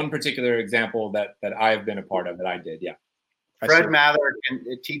 That's one particular example that I've been a part of that I did. Yeah. Fred Mather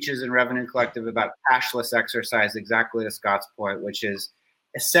teaches in Revenue Collective about cashless exercise, exactly to Scott's point, which is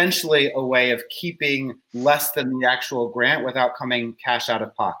essentially a way of keeping less than the actual grant without coming cash out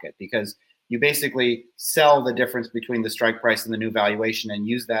of pocket, because you basically sell the difference between the strike price and the new valuation and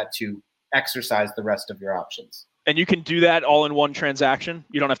use that to exercise the rest of your options. And you can do that all in one transaction?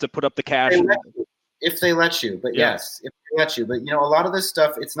 You don't have to put up the cash? If they let you, but yeah. Yes, if they let you. But a lot of this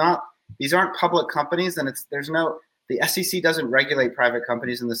stuff, these aren't public companies, and the SEC doesn't regulate private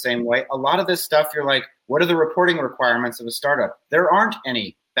companies in the same way. A lot of this stuff, you're like, what are the reporting requirements of a startup? There aren't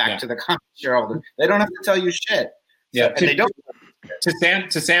any back to the common shareholder. They don't have to tell you shit. Yeah, and they don't.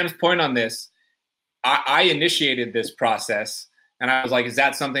 To Sam's point on this, I initiated this process, and I was like, "Is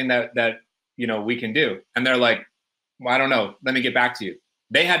that something that we can do?" And they're like, "Well, I don't know. Let me get back to you."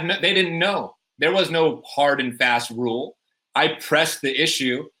 They didn't know. There was no hard and fast rule. I pressed the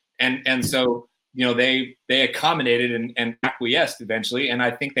issue, and so they accommodated and acquiesced eventually. And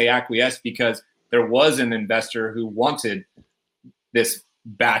I think they acquiesced because there was an investor who wanted this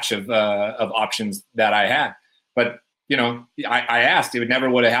batch of options that I had, but. I asked. It never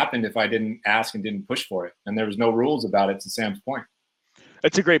would have happened if I didn't ask and didn't push for it. And there was no rules about it, to Sam's point.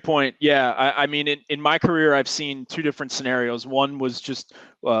 That's a great point. Yeah. I mean, in my career, I've seen two different scenarios. One was just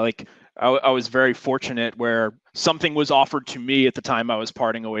I was very fortunate where something was offered to me at the time I was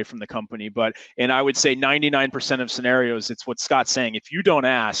parting away from the company. And I would say 99% of scenarios, it's what Scott's saying. If you don't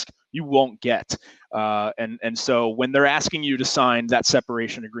ask, you won't get. And so when they're asking you to sign that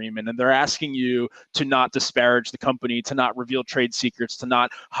separation agreement, and they're asking you to not disparage the company, to not reveal trade secrets, to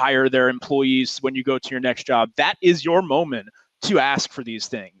not hire their employees when you go to your next job, that is your moment to ask for these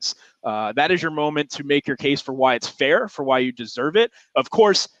things. That is your moment to make your case for why it's fair, for why you deserve it. Of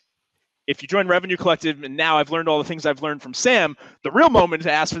course, if you join Revenue Collective, and now I've learned all the things I've learned from Sam, the real moment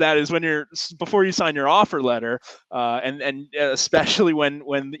to ask for that is before you sign your offer letter, and especially when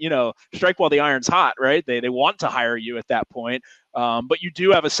strike while the iron's hot, right? They want to hire you at that point. But you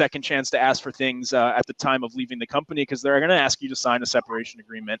do have a second chance to ask for things at the time of leaving the company, because they're going to ask you to sign a separation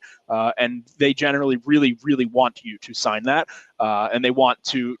agreement, and they generally really, really want you to sign that, and they want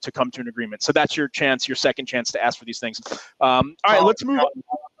to come to an agreement. So that's your chance, your second chance to ask for these things. All right, let's move on.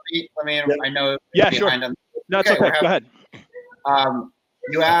 I mean, I know. Yeah, sure. Them. No, it's okay. Go ahead.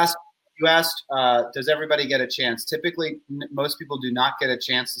 You asked, does everybody get a chance? Typically, most people do not get a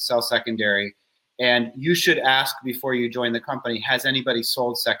chance to sell secondary. And you should ask before you join the company, has anybody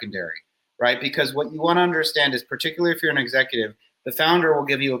sold secondary, right? Because what you want to understand is, particularly if you're an executive, the founder will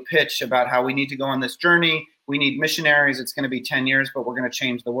give you a pitch about how we need to go on this journey. We need missionaries. It's going to be 10 years, but we're going to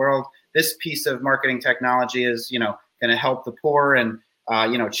change the world. This piece of marketing technology is, going to help the poor and,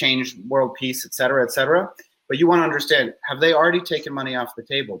 change world peace, et cetera, et cetera. But you want to understand, have they already taken money off the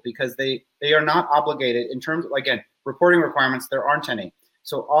table? Because they are not obligated in terms of, again, reporting requirements, there aren't any.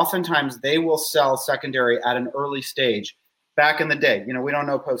 So oftentimes they will sell secondary at an early stage. Back in the day, we don't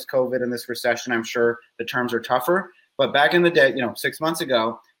know post-COVID and this recession, I'm sure the terms are tougher. But back in the day, 6 months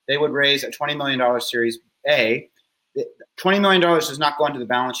ago, they would raise a $20 million Series A. $20 million does not go into the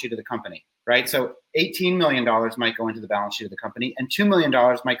balance sheet of the company, right? So $18 million might go into the balance sheet of the company, and $2 million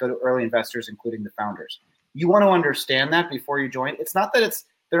might go to early investors, including the founders. You want to understand that before you join. It's not that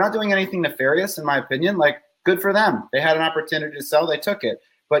they're not doing anything nefarious, in my opinion. Like, good for them. They had an opportunity to sell, they took it.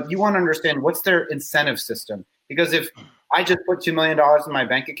 But you want to understand what's their incentive system. Because if I just put $2 million in my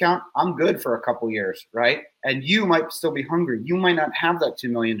bank account, I'm good for a couple years, right? And you might still be hungry. You might not have that $2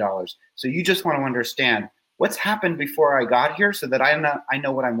 million. So you just want to understand what's happened before I got here so that I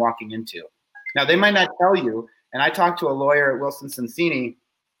know what I'm walking into. Now, they might not tell you. And I talked to a lawyer at Wilson Sonsini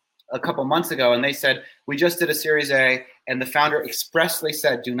a couple months ago, and they said, we just did a Series A, and the founder expressly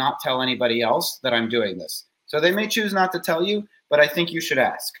said, do not tell anybody else that I'm doing this. So they may choose not to tell you, but I think you should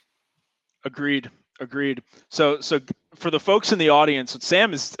ask. Agreed. So for the folks in the audience, what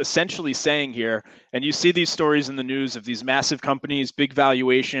Sam is essentially saying here, and you see these stories in the news of these massive companies, big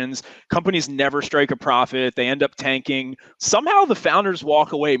valuations, companies never strike a profit, they end up tanking. Somehow the founders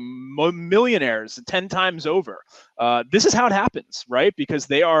walk away millionaires 10 times over. This is how it happens, right? Because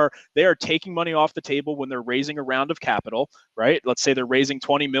they are taking money off the table when they're raising a round of capital, right? Let's say they're raising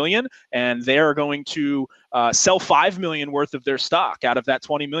 20 million, and they are going to sell 5 million worth of their stock out of that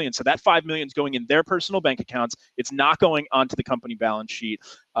 20 million. So that 5 million is going in their personal bank accounts. It's not going onto the company balance sheet.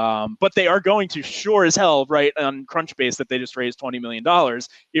 But they are going to sure as hell write on Crunchbase that they just raised $20 million,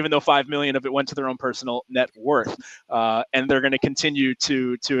 even though 5 million of it went to their own personal net worth. And they're going to continue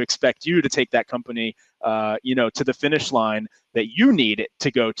to expect you to take that company, to the finish line that you need it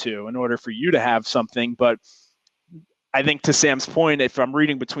to go to in order for you to have something. But I think, to Sam's point, if I'm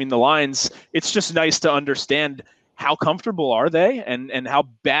reading between the lines, it's just nice to understand how comfortable are they, and how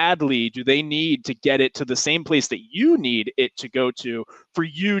badly do they need to get it to the same place that you need it to go to for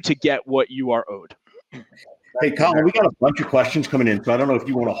you to get what you are owed. Hey, Colin, we got a bunch of questions coming in, so I don't know if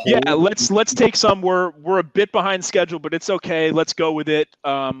you want to hold. Yeah, let's take some. We're a bit behind schedule, but it's okay. Let's go with it.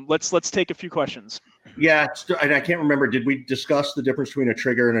 Let's take a few questions. Yeah, and I can't remember. Did we discuss the difference between a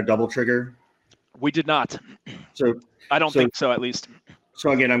trigger and a double trigger? We did not. So I don't think so, at least. So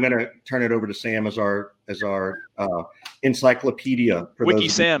again, I'm going to turn it over to Sam as our encyclopedia. For Wiki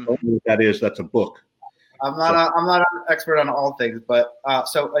Sam. Don't know what that is. That's a book. I'm not an expert on all things, but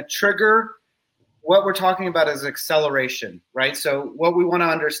so a trigger, what we're talking about is acceleration, right? So what we want to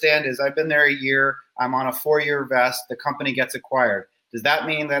understand is, I've been there a year, I'm on a 4-year vest, the company gets acquired. Does that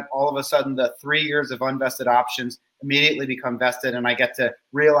mean that all of a sudden the 3 years of unvested options immediately become vested and I get to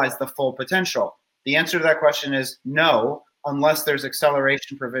realize the full potential? The answer to that question is no, unless there's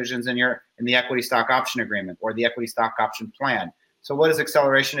acceleration provisions in the equity stock option agreement or the equity stock option plan. So what is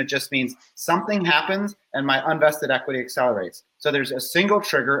acceleration? It just means something happens and my unvested equity accelerates. So there's a single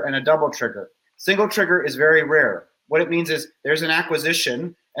trigger and a double trigger. Single trigger is very rare. What it means is there's an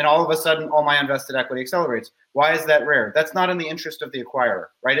acquisition and all of a sudden all my invested equity accelerates. Why is that rare? That's not in the interest of the acquirer,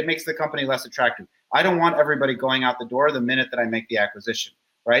 right? It makes the company less attractive. I don't want everybody going out the door the minute that I make the acquisition,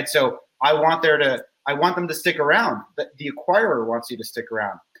 right? So I want them to stick around. The acquirer wants you to stick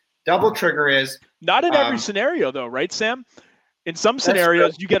around. Double trigger is not in every scenario, though, right, Sam? In some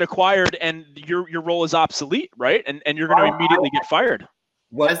scenarios, you get acquired and your role is obsolete, right? And you're going to immediately get fired.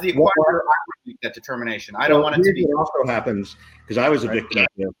 As the acquirer, I would make that determination. I don't want it to be. It also happens because I was a victim of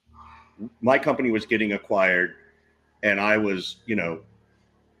this. My company was getting acquired, and I was,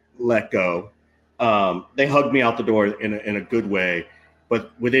 let go. They hugged me out the door in a good way,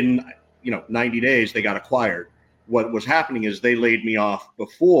 but within 90 days they got acquired. What was happening is they laid me off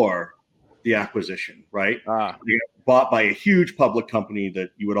before the acquisition, right? Bought by a huge public company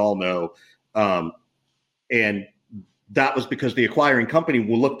that you would all know, and that was because the acquiring company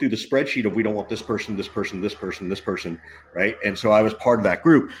will look through the spreadsheet of, we don't want this person, this person, this person, this person, right? And so I was part of that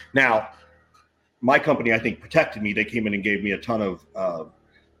group. Now, my company, I think, protected me. They came in and gave me a ton of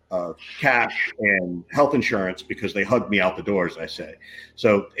cash and health insurance because they hugged me out the door, as I say.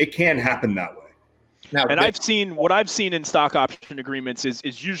 So it can happen that way. Now, and what I've seen in stock option agreements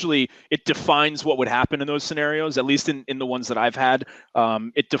is usually it defines what would happen in those scenarios. At least in the ones that I've had,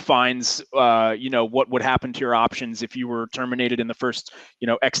 it defines what would happen to your options if you were terminated in the first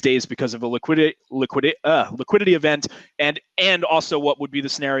X days because of a liquidity event, and also what would be the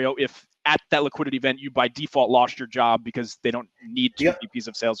scenario if at that liquidity event you by default lost your job because they don't need two VPs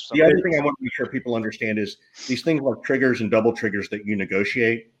of sales or something. The other thing I want to make sure people understand is these things like triggers and double triggers that you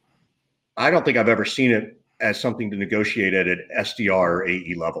negotiate. I don't think I've ever seen it as something to negotiate at an SDR or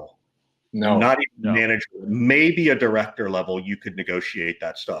AE level. No, not even manager, maybe a director level. You could negotiate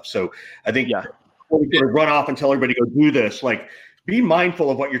that stuff. So I think before we run off and tell everybody go do this, like be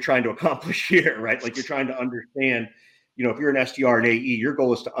mindful of what you're trying to accomplish here, right? Like you're trying to understand, if you're an SDR and AE, your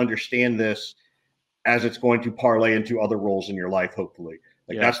goal is to understand this as it's going to parlay into other roles in your life, hopefully.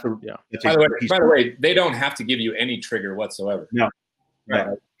 Like that's the. By the way, they don't have to give you any trigger whatsoever. No. Right.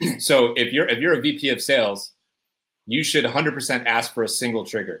 So if you're a VP of sales, you should 100% ask for a single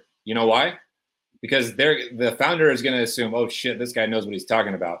trigger. You know why? Because the founder is going to assume, oh shit, this guy knows what he's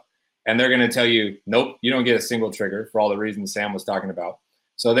talking about, and they're going to tell you, nope, you don't get a single trigger for all the reasons Sam was talking about.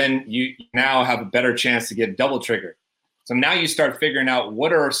 So then you now have a better chance to get double trigger. So now you start figuring out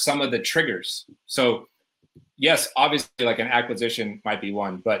what are some of the triggers. So yes, obviously like an acquisition might be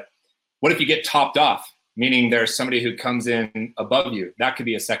one, but what if you get topped off? Meaning there's somebody who comes in above you. That could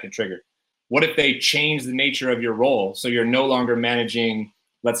be a second trigger. What if they change the nature of your role? So you're no longer managing,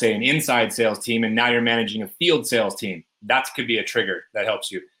 let's say, an inside sales team, and now you're managing a field sales team. That could be a trigger that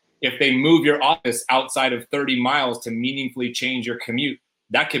helps you. If they move your office outside of 30 miles to meaningfully change your commute,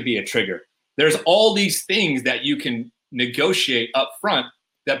 that could be a trigger. There's all these things that you can negotiate up front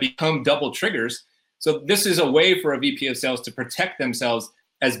that become double triggers. So this is a way for a VP of sales to protect themselves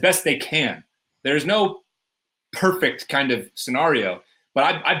as best they can. There's no perfect kind of scenario, but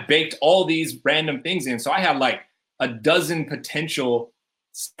I baked all these random things in. So I had like a dozen potential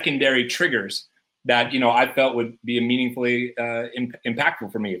secondary triggers that, I felt would be meaningfully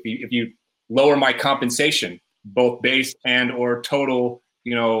impactful for me. If you lower my compensation, both base and or total,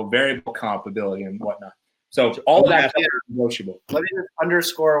 variable comp ability and whatnot. So all of that is negotiable. Let me just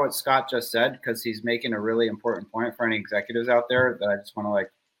underscore what Scott just said, because he's making a really important point for any executives out there that I just want to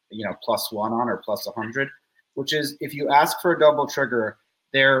 +1 on or +100, which is if you ask for a double trigger,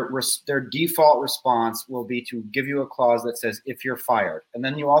 their default response will be to give you a clause that says if you're fired. And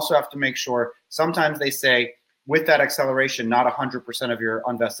then you also have to make sure, sometimes they say with that acceleration, not 100% of your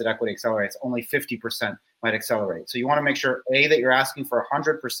unvested equity accelerates, only 50% might accelerate. So you want to make sure, A, that you're asking for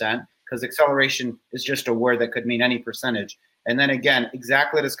 100%, because acceleration is just a word that could mean any percentage. And then again,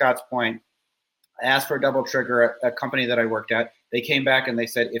 exactly to Scott's point, I asked for a double trigger at a company that I worked at. They came back and they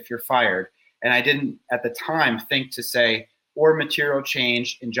said, if you're fired. And I didn't at the time think to say, or material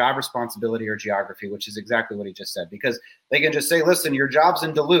change in job responsibility or geography, which is exactly what he just said. Because they can just say, listen, your job's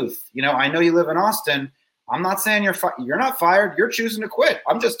in Duluth. I know you live in Austin. I'm not saying you're not fired. You're choosing to quit.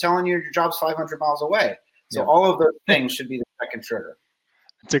 I'm just telling you your job's 500 miles away. So all of those things should be the second trigger.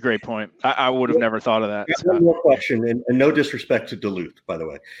 It's a great point. I would have never thought of that. One more question, and no disrespect to Duluth, by the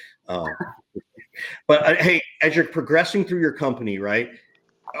way. But hey, as you're progressing through your company, right,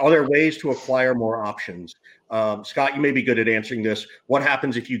 are there ways to acquire more options? Scott, you may be good at answering this. What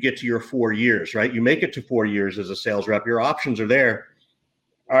happens if you get to your 4 years, right? You make it to 4 years as a sales rep. Your options are there.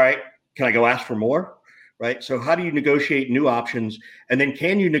 All right, can I go ask for more? Right? So how do you negotiate new options? And then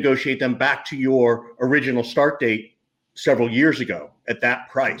can you negotiate them back to your original start date several years ago at that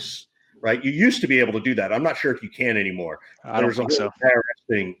price? Right? You used to be able to do that. I'm not sure if you can anymore. I don't think so.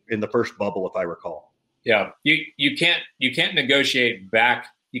 Thing in the first bubble, if I recall. Yeah, you can't negotiate back.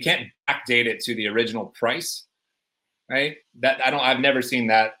 You can't backdate it to the original price, right? I've never seen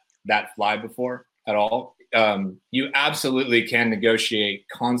that fly before at all. You absolutely can negotiate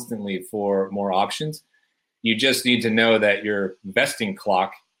constantly for more options. You just need to know that your vesting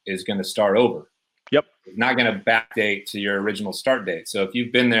clock is going to start over. Yep. It's not going to backdate to your original start date. So if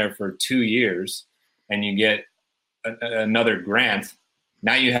you've been there for 2 years and you get another grant,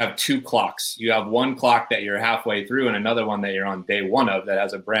 now you have two clocks. You have one clock that you're halfway through and another one that you're on day one of that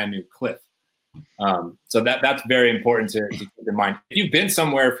has a brand new cliff. So that's very important to keep in mind. If you've been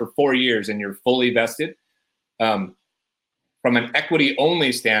somewhere for 4 years and you're fully vested, from an equity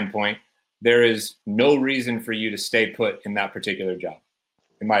only standpoint, there is no reason for you to stay put in that particular job,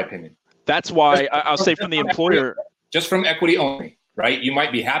 in my opinion. That's why I'll say from the employer. just from equity only, right? You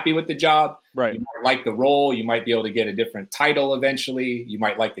might be happy with the job. Right. You might like the role. You might be able to get a different title eventually. You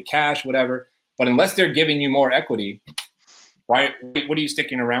might like the cash, whatever. But unless they're giving you more equity, what are you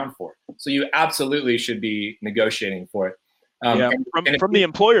sticking around for? So you absolutely should be negotiating for it. From the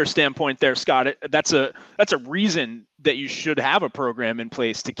employer standpoint there, Scott, that's a reason that you should have a program in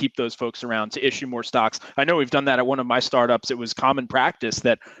place to keep those folks around, to issue more stocks. I know we've done that at one of my startups. It was common practice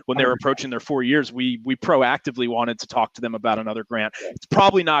that when they were approaching their 4 years, we proactively wanted to talk to them about another grant. It's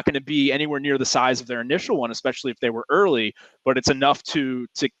probably not going to be anywhere near the size of their initial one, especially if they were early, but it's enough to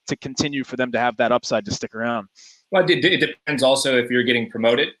continue for them to have that upside to stick around. Well, it depends also if you're getting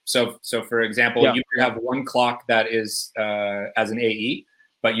promoted. So for example, you have one clock that is as an AE,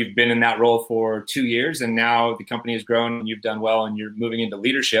 but you've been in that role for 2 years, and now the company has grown and you've done well and you're moving into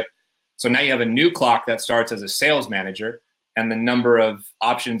leadership. So now you have a new clock that starts as a sales manager, and the number of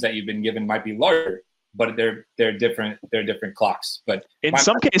options that you've been given might be larger, but they're different. They're different clocks. But in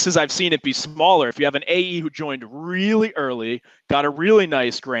some cases, I've seen it be smaller. If you have an AE who joined really early, got a really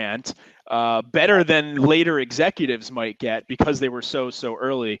nice grant, better than later executives might get because they were so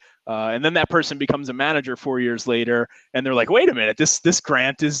early, and then that person becomes a manager 4 years later, and they're like, "Wait a minute, this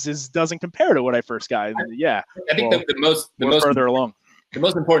grant doesn't compare to what I first got." I think the most further along. The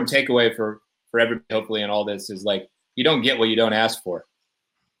most important takeaway for everybody, hopefully, in all this is like, you don't get what you don't ask for.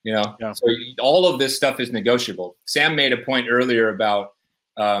 So all of this stuff is negotiable. Sam made a point earlier about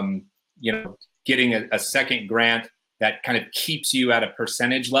getting a second grant that kind of keeps you at a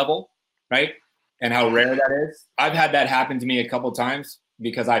percentage level, right? And how rare that is. I've had that happen to me a couple of times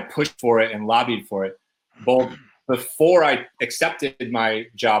because I pushed for it and lobbied for it, both before I accepted my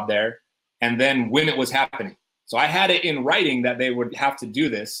job there and then when it was happening. So I had it in writing that they would have to do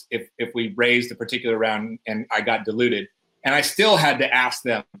this if we raised a particular round and I got diluted. And I still had to ask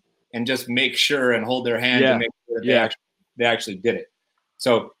them and just make sure and hold their hand and make sure that they actually did it.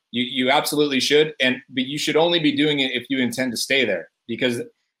 So you absolutely should, but you should only be doing it if you intend to stay there. Because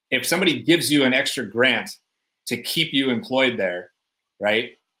if somebody gives you an extra grant to keep you employed there,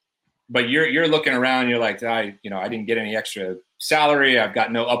 right? But you're looking around, you're like, I didn't get any extra salary. I've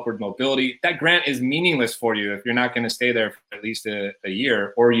got no upward mobility. That grant is meaningless for you if you're not going to stay there for at least a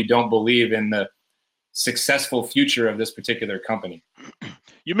year, or you don't believe in the successful future of this particular company.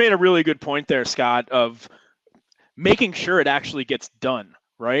 You made a really good point there, Scott, of making sure it actually gets done,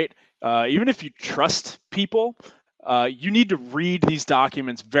 right? Even if you trust people, you need to read these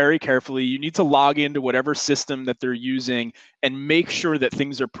documents very carefully. You need to log into whatever system that they're using and make sure that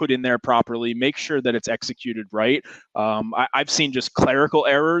things are put in there properly. Make sure that it's executed right. I've seen just clerical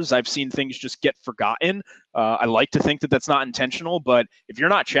errors. I've seen things just get forgotten. I like to think that that's not intentional, but if you're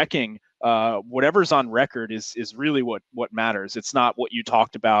not checking, whatever's on record is really what matters. It's not what you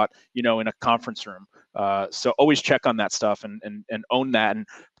talked about, in a conference room. So always check on that stuff and own that. And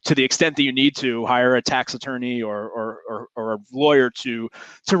to the extent that you need to, hire a tax attorney or a lawyer to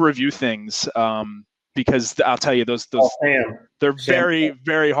review things. Because I'll tell you, they're very,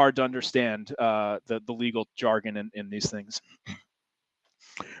 very hard to understand, the legal jargon in these things.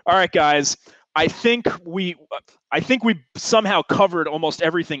 All right, guys. I think we somehow covered almost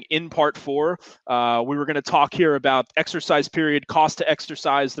everything in part 4. We were going to talk here about exercise period, cost to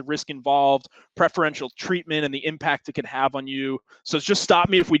exercise, the risk involved, preferential treatment, and the impact it could have on you. So just stop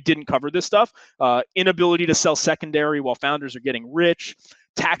me if we didn't cover this stuff. Inability to sell secondary while founders are getting rich,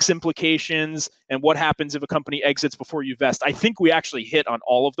 tax implications, and what happens if a company exits before you vest. I think we actually hit on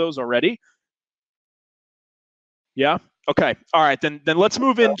all of those already. Yeah. Okay. All right. Then let's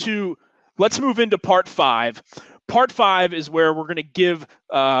move into part 5. Part 5 is where we're going to give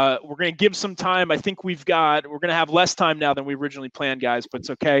some time. I think we're going to have less time now than we originally planned, guys, but it's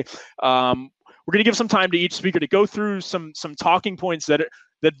okay. We're going to give some time to each speaker to go through some talking points that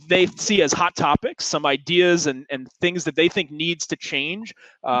they see as hot topics, some ideas and things that they think needs to change.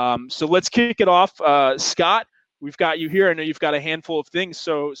 So let's kick it off. Scott, we've got you here. I know you've got a handful of things,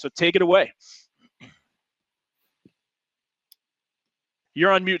 so take it away.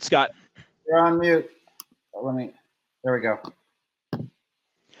 You're on mute, Scott. You're on mute. There we go.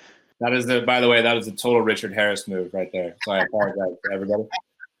 That is by the way, that is a total Richard Harris move right there. So I apologize to everybody.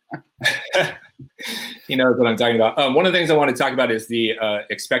 He knows what I'm talking about. One of the things I want to talk about is the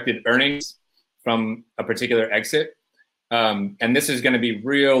expected earnings from a particular exit. And this is going to be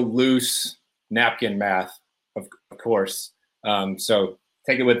real loose napkin math, of course. So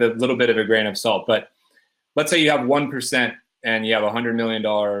take it with a little bit of a grain of salt. But let's say you have 1% and you have $100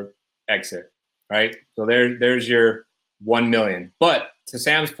 million exit, right? So there's your 1 million. But to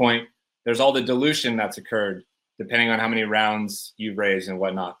Sam's point, there's all the dilution that's occurred depending on how many rounds you've raised and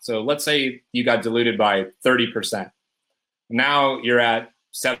whatnot. So let's say you got diluted by 30%, Now you're at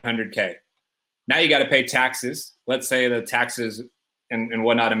 700K. Now you got to pay taxes. Let's say the taxes and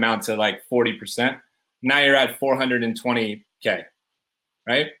whatnot amount to like 40%. Now you're at 420K,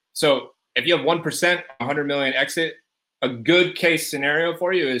 right? So if you have 1%, 100 million exit, a good case scenario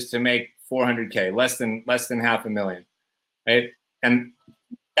for you is to make 400K, less than $500,000, right? And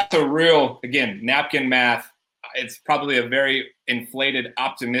that's a real, again, napkin math. It's probably a very inflated,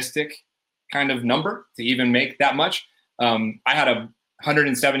 optimistic kind of number to even make that much. I had a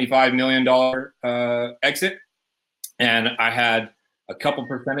 $175 million exit, and I had a couple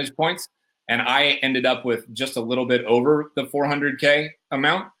percentage points, and I ended up with just a little bit over the 400K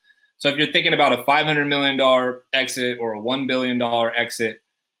amount. So if you're thinking about a $500 million exit or a $1 billion exit,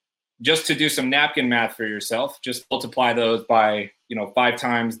 just to do some napkin math for yourself, just multiply those by 5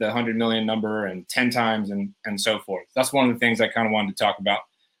 times the 100 million number and 10 times and so forth. That's one of the things I kind of wanted to talk about.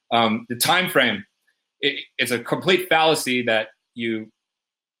 The time frame, it's a complete fallacy that you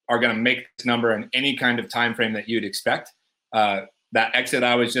are going to make this number in any kind of time frame that you'd expect. That exit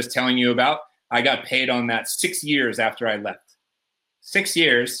I was just telling you about, I got paid on that 6 years after I left. 6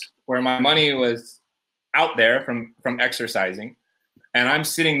 years where my money was out there from exercising. And I'm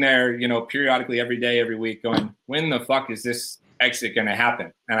sitting there, periodically every day, every week going, when the fuck is this exit going to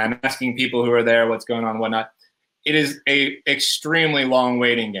happen? And I'm asking people who are there, what's going on, whatnot. It is a extremely long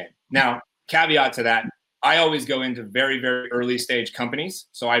waiting game. Now, caveat to that, I always go into very, very early stage companies.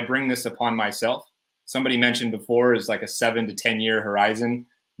 So I bring this upon myself. Somebody mentioned before is like a 7 to 10 year horizon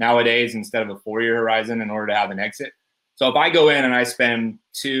nowadays instead of a 4-year horizon in order to have an exit. So if I go in and I spend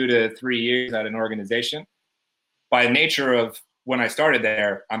 2 to 3 years at an organization, by nature of when I started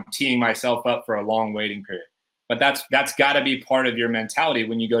there, I'm teeing myself up for a long waiting period. But that's got to be part of your mentality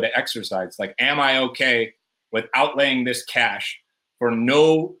when you go to exercise. Like, am I okay with outlaying this cash for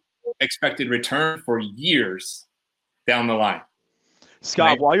no expected return for years down the line?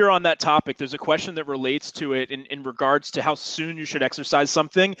 Scott, while you're on that topic, there's a question that relates to it in regards to how soon you should exercise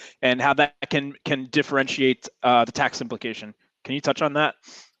something and how that can differentiate the tax implication. Can you touch on that?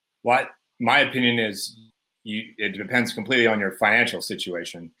 What my opinion is, it depends completely on your financial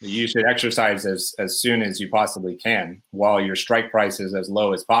situation. You should exercise as soon as you possibly can while your strike price is as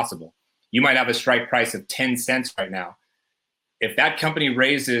low as possible. You might have a strike price of 10 cents right now. If that company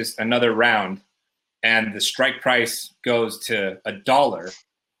raises another round and the strike price goes to $1,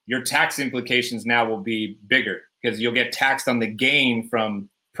 your tax implications now will be bigger because you'll get taxed on the gain from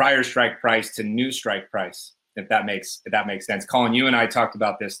prior strike price to new strike price. If that makes sense. Colin, you and I talked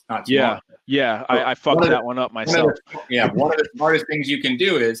about this not too long ago. Yeah, I fucked that one up myself. One of the smartest things you can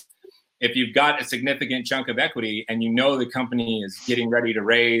do is, if you've got a significant chunk of equity and the company is getting ready to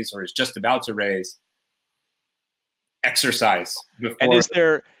raise or is just about to raise, exercise before. And is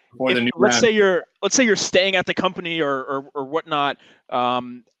there, the new let's say you're staying at the company or whatnot.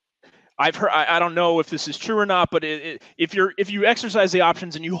 I've heard, I don't know if this is true or not, but if you exercise the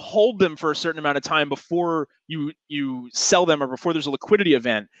options and you hold them for a certain amount of time before you sell them or before there's a liquidity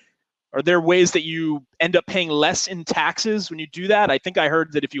event, are there ways that you end up paying less in taxes when you do that? I think I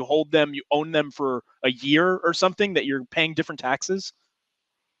heard that if you hold them, you own them for a year or something, that you're paying different taxes.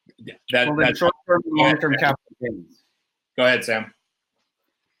 That's short-term and long-term capital gains. Go ahead, Sam.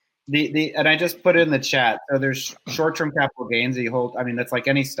 And I just put it in the chat. So there's short-term capital gains that you hold. I mean, that's like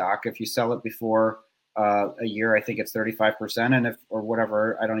any stock. If you sell it before a year, I think it's 35%, and or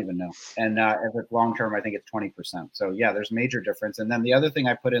whatever, I don't even know. And if it's long-term, I think it's 20%. So yeah, there's major difference. And then the other thing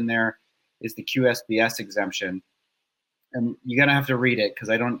I put in there is the QSBS exemption. And you're gonna have to read it because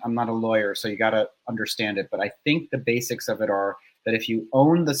I'm not a lawyer, so you gotta understand it. But I think the basics of it are that if you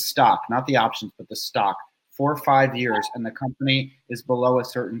own the stock, not the options, but the stock, for 5 years, and the company is below a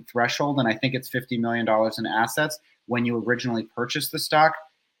certain threshold, and I think it's $50 million in assets when you originally purchased the stock,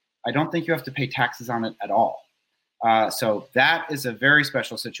 I don't think you have to pay taxes on it at all. So that is a very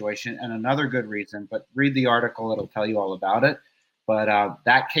special situation and another good reason, but read the article, it'll tell you all about it. But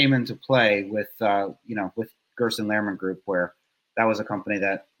that came into play with Gerson Lehrman Group, where that was a company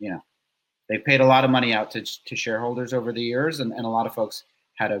that, they paid a lot of money out to shareholders over the years, and a lot of folks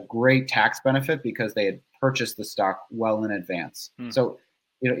had a great tax benefit because they had purchased the stock well in advance. So,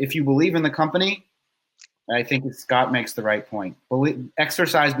 if you believe in the company, I think Scott makes the right point.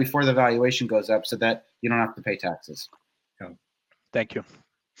 Exercise before the valuation goes up so that you don't have to pay taxes. Thank you.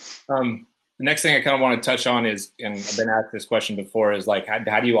 The next thing I kind of want to touch on is, and I've been asked this question before, is like,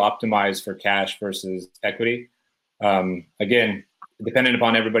 how do you optimize for cash versus equity? Again, dependent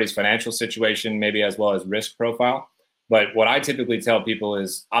upon everybody's financial situation, maybe as well as risk profile. But what I typically tell people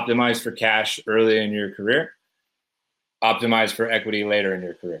is optimize for cash early in your career, optimize for equity later in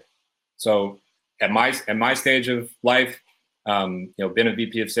your career. So at my stage of life, Been a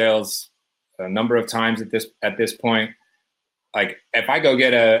VP of sales a number of times at this point. Like if I go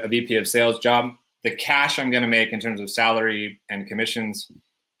get a VP of sales job, the cash I'm going to make in terms of salary and commissions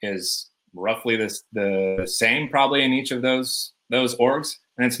is roughly the same probably in each of those orgs.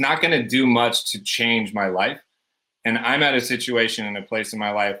 And it's not going to do much to change my life. And I'm at a situation in a place in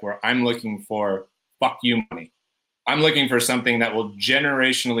my life where I'm looking for fuck you money. I'm looking for something that will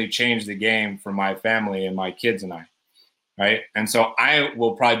generationally change the game for my family and my kids and I, right? And so I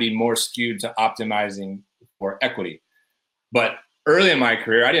will probably be more skewed to optimizing for equity. But early in my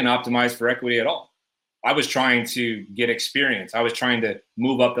career, I didn't optimize for equity at all. I was trying to get experience. I was trying to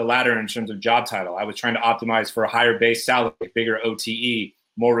move up the ladder in terms of job title. I was trying to optimize for a higher base salary, bigger OTE,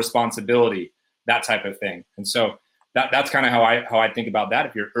 more responsibility, that type of thing. And so that's kind of how I think about that.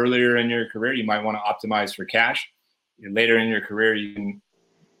 If you're earlier in your career, you might want to optimize for cash. Later in your career, you can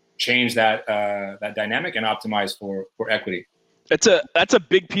change that dynamic and optimize for equity. That's a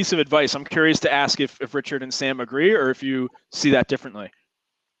big piece of advice. I'm curious to ask if Richard and Sam agree or if you see that differently.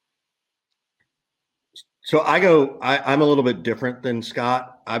 So I'm a little bit different than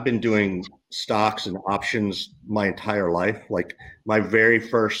Scott. I've been doing stocks and options my entire life. Like my very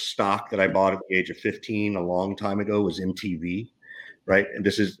first stock that I bought at the age of 15 a long time ago was MTV, right?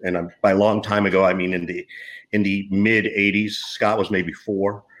 And by long time ago, I mean in the mid 80s. Scott was maybe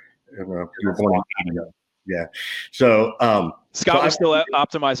 4. You were born in 80. Yeah. So Scott was still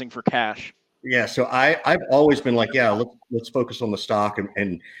optimizing for cash. Yeah. So I've always been like, yeah, let's focus on the stock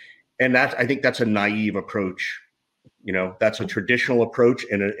and I think that's a naive approach. That's a traditional approach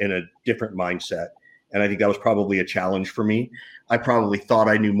in a different mindset. And I think that was probably a challenge for me. I probably thought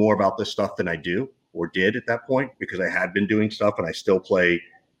I knew more about this stuff than I do or did at that point because I had been doing stuff and I still play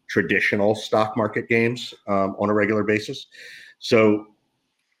traditional stock market games on a regular basis. So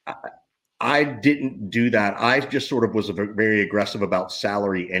I didn't do that. I just sort of was very aggressive about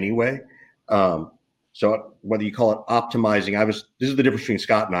salary anyway. So whether you call it optimizing, this is the difference between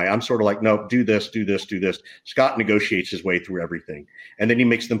Scott and I. I'm sort of like, no, do this, do this, do this. Scott negotiates his way through everything. And then he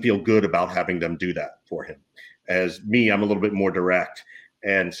makes them feel good about having them do that for him. As me, I'm a little bit more direct.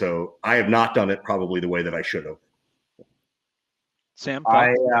 And so I have not done it probably the way that I should have. Sam?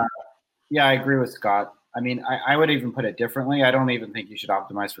 I agree with Scott. I mean, I would even put it differently. I don't even think you should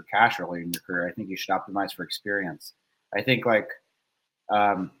optimize for cash early in your career. I think you should optimize for experience. I think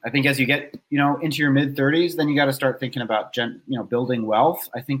as you get, into your mid 30s, then you got to start thinking about, building wealth.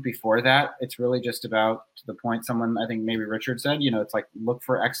 I think before that, it's really just about, to the point someone, I think maybe Richard said, it's like, look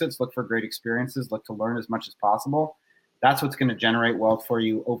for exits, look for great experiences, look to learn as much as possible. That's what's going to generate wealth for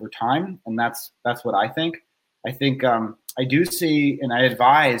you over time. And that's what I think. I think I do see, and I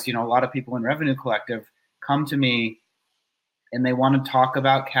advise, a lot of people in Revenue Collective come to me and they want to talk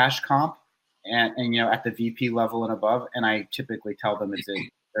about cash comp. And at the VP level and above, and I typically tell them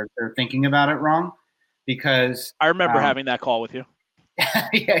they're thinking about it wrong, because I remember having that call with you.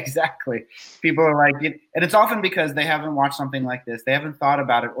 Yeah, exactly. People are like, and it's often because they haven't watched something like this, they haven't thought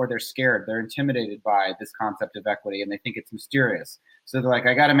about it, or they're scared, they're intimidated by this concept of equity, and they think it's mysterious. So they're like,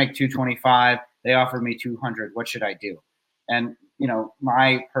 I got to make 225. They offered me 200. What should I do? And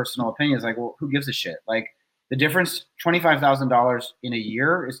my personal opinion is like, well, who gives a shit? Like, the difference, $25,000 in a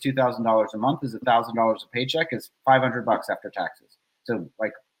year is $2,000 a month, is $1,000 a paycheck, is $500 after taxes. So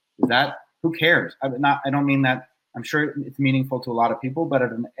like, who cares? I don't mean that. I'm sure it's meaningful to a lot of people, but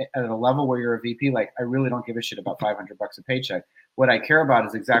at a level where you're a VP, like, I really don't give a shit about $500 a paycheck. What I care about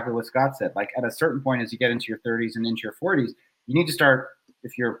is exactly what Scott said. Like, at a certain point, as you get into your 30s and into your 40s, you need to start,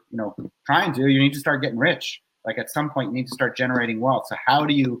 if you're, you need to start getting rich. Like, at some point, you need to start generating wealth. So how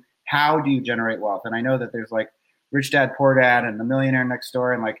do you generate wealth? And I know that there's like Rich Dad, Poor Dad and The Millionaire Next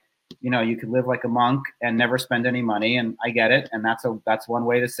Door, and like, you could live like a monk and never spend any money, and I get it, and that's one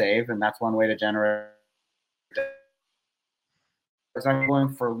way to save, and that's one way to generate. I'm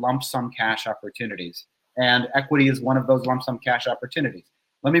going for lump sum cash opportunities, and equity is one of those lump sum cash opportunities.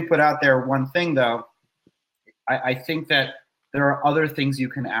 Let me put out there one thing though. I think that there are other things you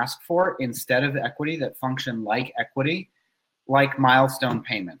can ask for instead of equity that function like equity, like milestone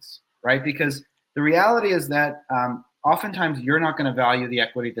payments, right? Because the reality is that oftentimes you're not going to value the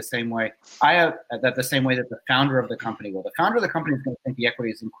equity the same way that the founder of the company will. The founder of the company is going to think the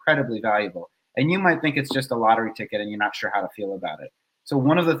equity is incredibly valuable, and you might think it's just a lottery ticket and you're not sure how to feel about it. So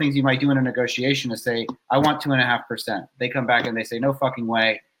one of the things you might do in a negotiation is say, I want 2.5%. They come back and they say, no fucking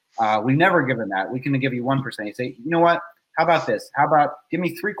way. We've never given that. We can give you 1%. You say, you know what? How about this? How about give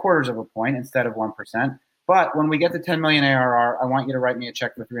me 0.75 of a point instead of 1%? But when we get to 10 million ARR, I want you to write me a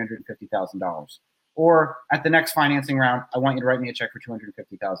check for $350,000. Or at the next financing round, I want you to write me a check for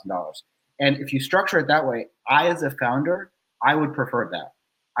 $250,000. And if you structure it that way, I, as a founder, I would prefer that.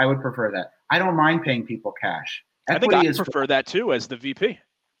 I don't mind paying people cash. Equity I think I prefer that too as the VP.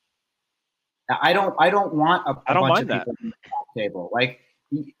 I don't want a bunch of people on the table. Like,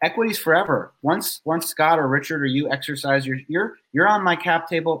 equity's forever. Once Scott or Richard or you exercise you're on my cap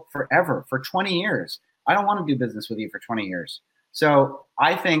table forever, for 20 years. I don't want to do business with you for 20 years. So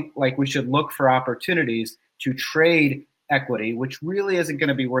I think like we should look for opportunities to trade equity, which really isn't going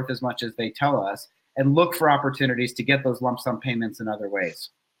to be worth as much as they tell us, and look for opportunities to get those lump sum payments in other ways.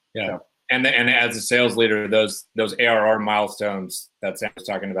 Yeah. So. And as a sales leader, those ARR milestones that Sam was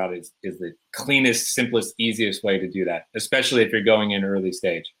talking about is the cleanest, simplest, easiest way to do that, especially if you're going in early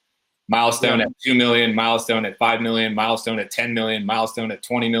stage. Milestone at 2 million, milestone at 5 million, milestone at 10 million, milestone at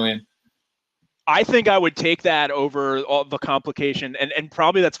 20 million. I think I would take that over all the complication, and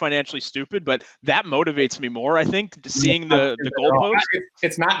probably that's financially stupid, but that motivates me more. I think seeing the goalpost.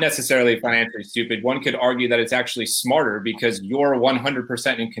 It's not necessarily financially stupid. One could argue that it's actually smarter because you're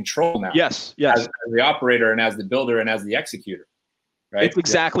 100% in control now. Yes. As the operator and as the builder and as the executor. Right. It's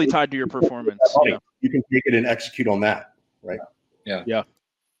exactly tied to your performance. Yeah. You can take it and execute on that. Right. Yeah.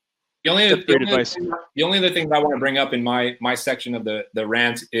 The only other thing I want to bring up in my section of the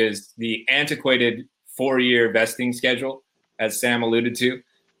rant is the antiquated 4-year vesting schedule, as Sam alluded to.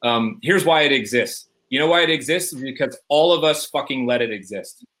 Here's why it exists. You know why it exists? Because all of us fucking let it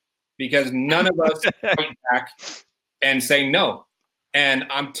exist. Because none of us fight back and say no. And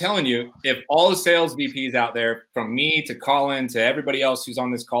I'm telling you, if all the sales VPs out there, from me to Colin to everybody else who's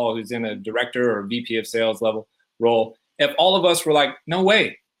on this call who's in a director or VP of sales level role, if all of us were like, no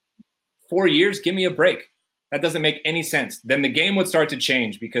way, 4 years, give me a break. That doesn't make any sense. Then the game would start to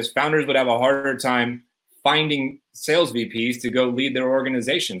change because founders would have a harder time finding sales VPs to go lead their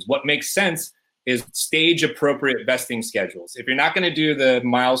organizations. What makes sense is stage appropriate vesting schedules. If you're not going to do the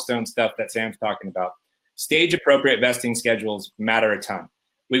milestone stuff that Sam's talking about, stage appropriate vesting schedules matter a ton.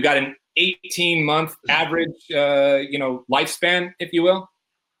 We've got an 18-month average, lifespan, if you will.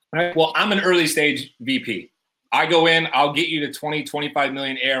 Right? Well, I'm an early stage VP. I go in, I'll get you to 20, 25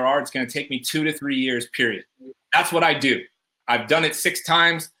 million ARR. It's going to take me 2 to 3 years, period. That's what I do. I've done it 6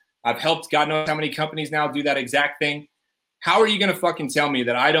 times. I've helped God knows how many companies now do that exact thing. How are you going to fucking tell me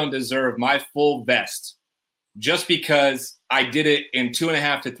that I don't deserve my full vest just because I did it in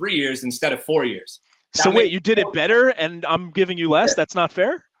 2.5 to 3 years instead of 4 years? So wait, you did it better and I'm giving you less? That's not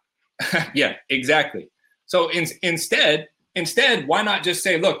fair? Yeah, exactly. So instead, why not just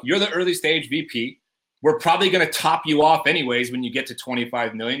say, look, you're the early stage VP. We're probably going to top you off anyways when you get to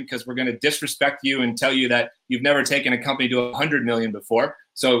 25 million because we're going to disrespect you and tell you that you've never taken a company to 100 million before.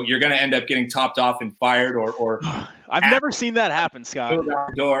 So you're going to end up getting topped off and fired or I've never seen that happen, Scott.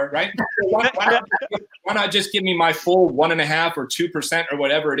 Door, right? Why not just give me my full 1.5 or 2% or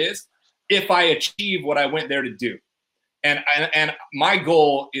whatever it is if I achieve what I went there to do? And my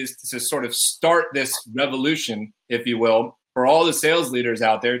goal is to sort of start this revolution, if you will, for all the sales leaders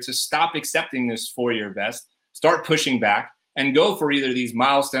out there to stop accepting this 4-year vest, start pushing back, and go for either these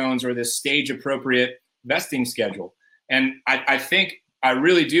milestones or this stage-appropriate vesting schedule. And I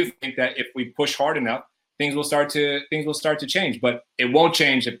really do think that if we push hard enough, things will start to change. But it won't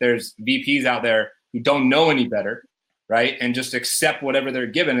change if there's VPs out there who don't know any better, right? And just accept whatever they're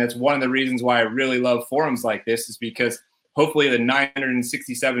given. That's one of the reasons why I really love forums like this, is because hopefully the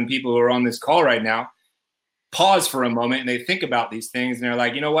 967 people who are on this call right now pause for a moment and they think about these things and they're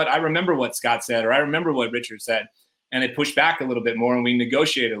like, you know what, I remember what Scott said, or I remember what Richard said, and they push back a little bit more and we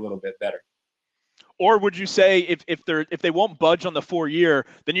negotiate a little bit better. Or would you say if they won't budge on the 4-year,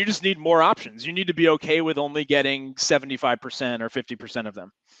 then you just need more options? You need to be okay with only getting 75% or 50% of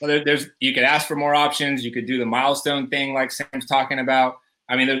them. Well, you could ask for more options. You could do the milestone thing like Sam's talking about.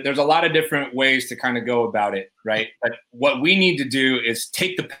 I mean, there's a lot of different ways to kind of go about it, right? But what we need to do is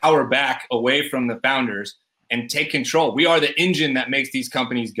take the power back away from the founders and take control. We are the engine that makes these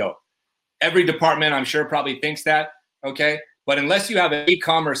companies go. Every department, I'm sure, probably thinks that, okay? But unless you have an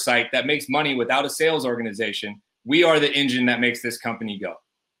e-commerce site that makes money without a sales organization, we are the engine that makes this company go.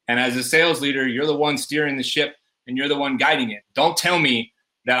 And as a sales leader, you're the one steering the ship and you're the one guiding it. Don't tell me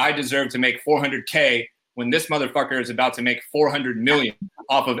that I deserve to make 400K when this motherfucker is about to make 400 million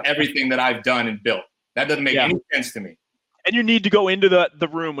off of everything that I've done and built. That doesn't make any sense to me. And you need to go into the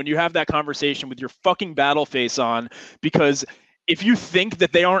room when you have that conversation with your fucking battle face on, because if you think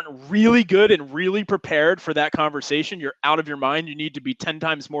that they aren't really good and really prepared for that conversation, you're out of your mind. You need to be 10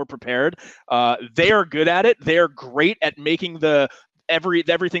 times more prepared. They are good at it. They are great at making the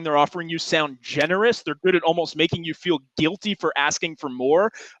everything they're offering you sound generous. They're good at almost making you feel guilty for asking for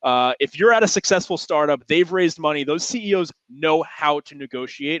more. If you're at a successful startup, they've raised money. Those CEOs know how to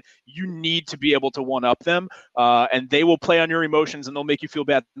negotiate. You need to be able to one-up them, and they will play on your emotions, and they'll make you feel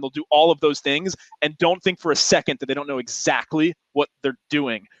bad, and they'll do all of those things. And don't think for a second that they don't know exactly what they're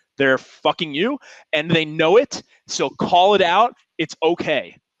doing. They're fucking you, and they know it. So call it out. It's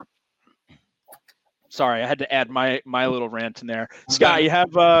okay. Sorry, I had to add my little rant in there. Scott, you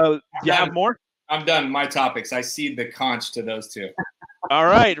have more? I'm done. My topics. I cede the conch to those two. All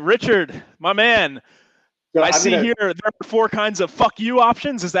right, Richard, my man. So I see here there are 4 kinds of fuck you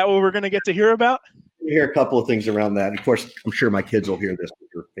options. Is that what we're going to get to hear about? We hear a couple of things around that. Of course, I'm sure my kids will hear this.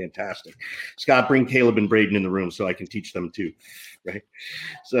 You're fantastic. Scott, bring Caleb and Braden in the room so I can teach them too, right?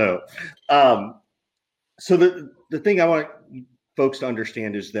 So, the thing I want folks to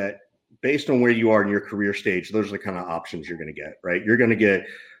understand is that based on where you are in your career stage, those are the kind of options you're going to get, right? You're going to get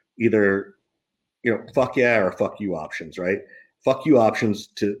either, fuck yeah or fuck you options, right? Fuck you options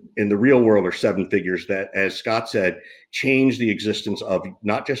in the real world are 7 figures that, as Scott said, change the existence of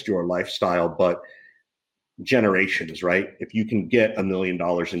not just your lifestyle, but generations, right? If you can get $1 million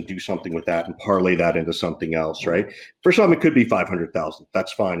and do something with that and parlay that into something else, right? For some, it could be 500,000.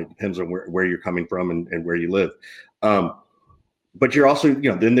 That's fine. It depends on where you're coming from and where you live. But you're also,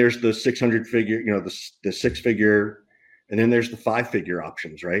 then there's the 600 figure, the 6-figure, and then there's the 5-figure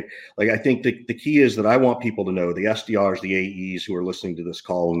options, right? Like, I think the key is that I want people to know, the SDRs, the AEs who are listening to this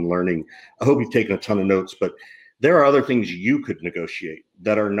call and learning, I hope you've taken a ton of notes, but there are other things you could negotiate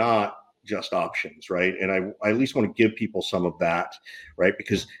that are not just options, right? And I at least want to give people some of that, right?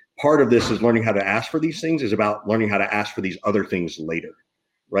 Because part of this is learning how to ask for these things is about learning how to ask for these other things later,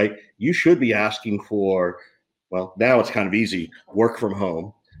 right? You should be asking for, well, now it's kind of easy, work from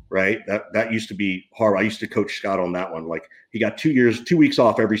home, right? That used to be hard. I used to coach Scott on that one. Like, he got 2 weeks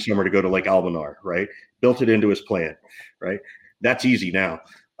off every summer to go to Lake Albenar, right? Built it into his plan, right? That's easy now.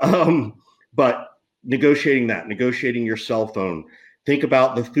 But negotiating your cell phone, think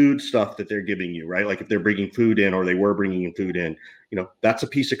about the food stuff that they're giving you, right? Like, if they're bringing food in or they were bringing food in, that's a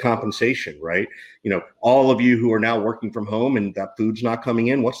piece of compensation, right? All of you who are now working from home and that food's not coming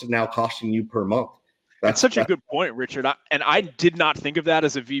in, what's it now costing you per month? That's such a good point, Richard. I did not think of that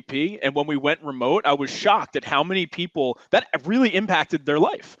as a VP. And when we went remote, I was shocked at how many people that really impacted their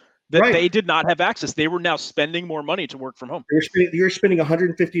life, that they did not have access. They were now spending more money to work from home. You're spending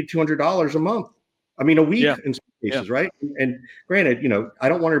 $150 to $200 a month. I mean, a week in some cases, right? And granted, I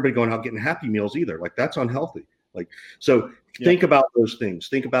don't want everybody going out getting Happy Meals either. Like, that's unhealthy. Like, so think about those things.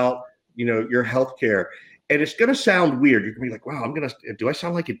 Think about, your healthcare. And it's going to sound weird. You're going to be like, wow, do I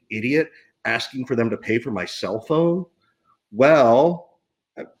sound like an idiot asking for them to pay for my cell phone? Well,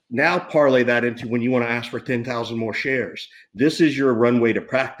 now parlay that into when you want to ask for 10,000 more shares. This is your runway to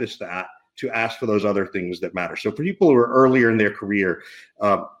practice that, to ask for those other things that matter. So for people who are earlier in their career,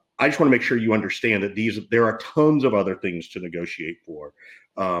 I just want to make sure you understand that there are tons of other things to negotiate for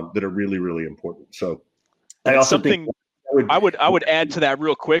that are really, really important. So I also think I would add to that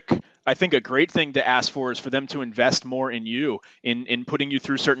real quick. I think a great thing to ask for is for them to invest more in you, in putting you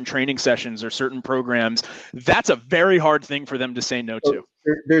through certain training sessions or certain programs. That's a very hard thing for them to say no to.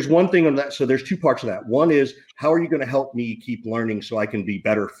 There's one thing on that. So there's 2 parts of that. One is, how are you going to help me keep learning so I can be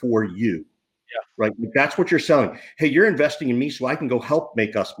better for you? Yeah. Right. That's what you're selling. Hey, you're investing in me so I can go help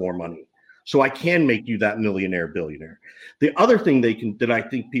make us more money, so I can make you that millionaire, billionaire. The other thing that I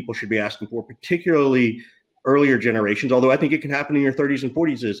think people should be asking for, particularly earlier generations, although I think it can happen in your 30s and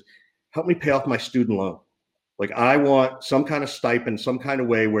 40s, is help me pay off my student loan. Like, I want some kind of stipend, some kind of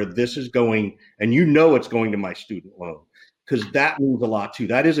way where this is going, and it's going to my student loan, because that means a lot too.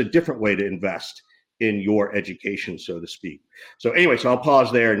 That is a different way to invest in your education, so to speak. So anyway, so I'll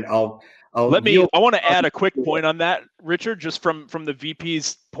pause there and I want to add a quick point on that, Richard, just from the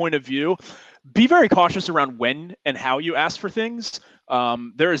VP's point of view. Be very cautious around when and how you ask for things.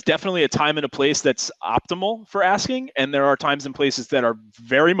 There is definitely a time and a place that's optimal for asking, and there are times and places that are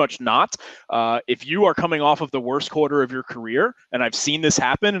very much not. If you are coming off of the worst quarter of your career, and I've seen this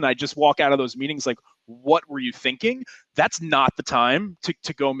happen, and I just walk out of those meetings like, what were you thinking? That's not the time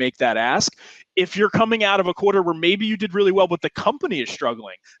to go make that ask. If you're coming out of a quarter where maybe you did really well, but the company is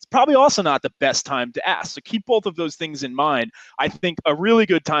struggling, it's probably also not the best time to ask. So keep both of those things in mind. I think a really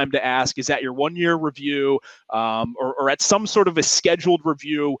good time to ask is at your 1-year review, or at some sort of a scheduled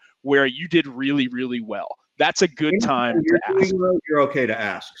review where you did really, really well. That's a good time to ask. You're okay to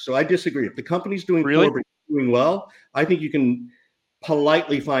ask. So I disagree. If the company's doing poor, but you're doing well, I think you can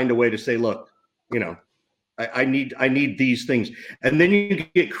politely find a way to say, look, I need these things. And then you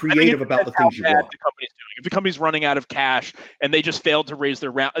get creative about the things you want. The company's doing. If the company's running out of cash and they just failed to raise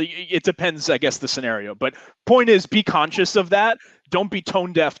their round, it depends, I guess, the scenario. But point is, be conscious of that. Don't be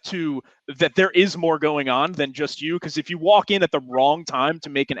tone deaf to that there is more going on than just you. Because if you walk in at the wrong time to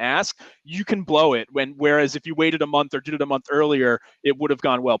make an ask, you can blow it. Whereas if you waited a month or did it a month earlier, it would have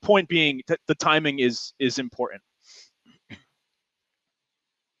gone well. Point being, the timing is important.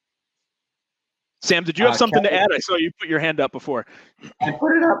 Sam, did you have something to add? I saw you put your hand up before. I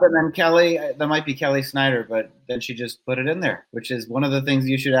put it up, and then Kelly, that might be Kelly Snyder, but then she just put it in there, which is one of the things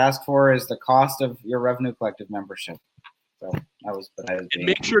you should ask for is the cost of your Revenue Collective membership. So that was. And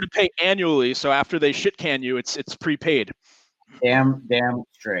make sure to pay annually, so after they shit can you, it's prepaid. Damn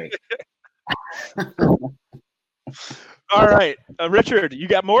straight. All right, Richard, you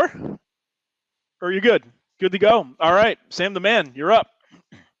got more? Or are you good? Good to go. All right, Sam the man, you're up.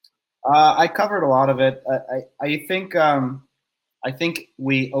 I covered a lot of it. I think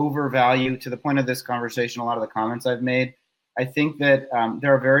we overvalue, to the point of this conversation, a lot of the comments I've made. I think that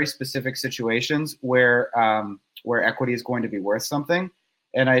there are very specific situations where equity is going to be worth something,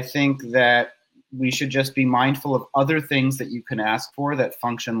 and I think that we should just be mindful of other things that you can ask for that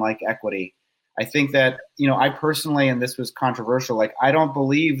function like equity. I think that, I personally, and this was controversial, like I don't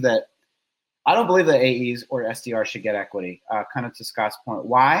believe that AEs or SDRs should get equity, kind of to Scott's point.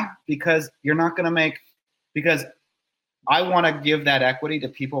 Why? Because you're not going to because I want to give that equity to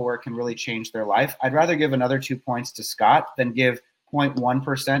people where it can really change their life. I'd rather give another 2 points to Scott than give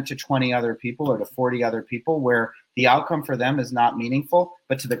 0.1% to 20 other people or to 40 other people where the outcome for them is not meaningful,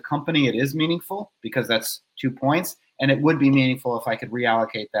 but to the company it is meaningful because that's 2 points. And it would be meaningful if I could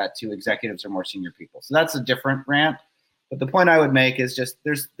reallocate that to executives or more senior people. So that's a different rant. But the point I would make is just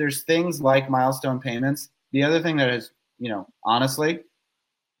there's things like milestone payments. The other thing that is, honestly,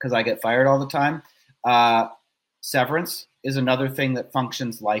 because I get fired all the time, severance is another thing that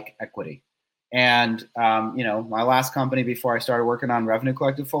functions like equity. And, my last company before I started working on Revenue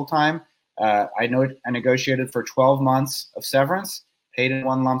Collective full time, I negotiated for 12 months of severance, paid in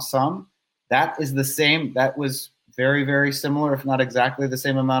one lump sum. That is the same. That was very, very similar, if not exactly the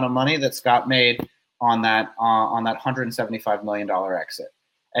same amount of money that Scott made on that $175 million exit.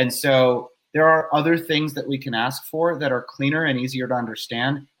 And so there are other things that we can ask for that are cleaner and easier to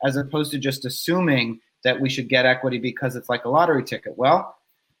understand, as opposed to just assuming that we should get equity because it's like a lottery ticket. Well,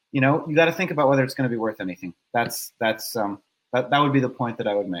 you got to think about whether it's going to be worth anything. That would be the point that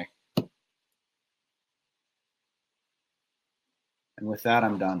I would make. And with that,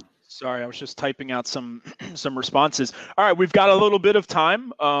 I'm done. Sorry, I was just typing out some responses. All right, we've got a little bit of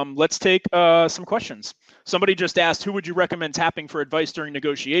time. Let's take some questions. Somebody just asked, who would you recommend tapping for advice during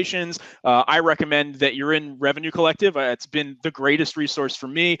negotiations? I recommend that you're in Revenue Collective. It's been the greatest resource for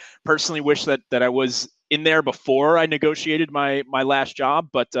me. Personally, wish that I was in there before I negotiated my last job,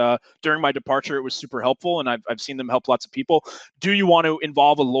 but during my departure, it was super helpful, and I've seen them help lots of people. Do you want to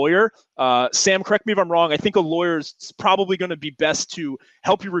involve a lawyer? Sam, correct me if I'm wrong. I think a lawyer's probably going to be best to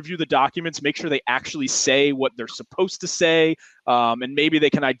help you review the documents, make sure they actually say what they're supposed to say, and maybe they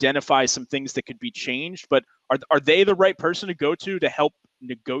can identify some things that could be changed. But are they the right person to go to help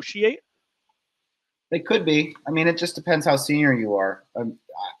negotiate? They could be. I mean, it just depends how senior you are.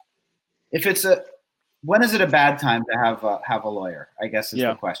 When is it a bad time to have a lawyer? I guess is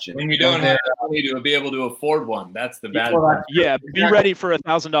the question. When you don't have the money to be able to afford one, that's the bad part. Yeah, be ready for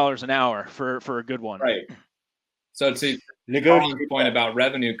 $1,000 an hour for a good one. Right. So to Colin's point about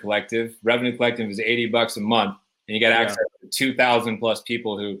Revenue Collective is $80 a month, and you get access to 2,000 plus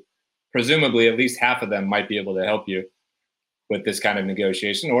people who, presumably, at least half of them might be able to help you with this kind of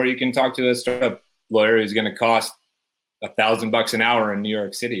negotiation. Or you can talk to a startup lawyer who's going to cost $1,000 an hour in New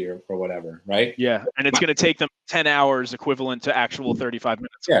York City or whatever, right? Yeah, and it's going to take them 10 hours equivalent to actual 35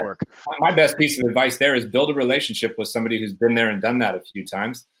 minutes of work. My best piece of advice there is build a relationship with somebody who's been there and done that a few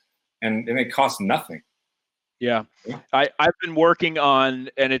times, and it costs nothing. Yeah. I've been working on,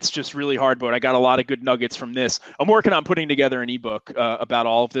 and it's just really hard, but I got a lot of good nuggets from this. I'm working on putting together an ebook about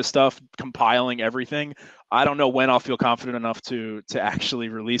all of this stuff, compiling everything. I don't know when I'll feel confident enough to actually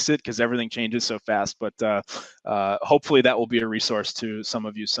release it because everything changes so fast, but hopefully that will be a resource to some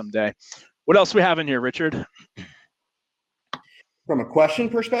of you someday. What else we have in here, Richard? From a question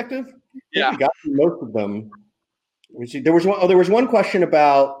perspective? Yeah. We got through most of them. Let me see. There was one question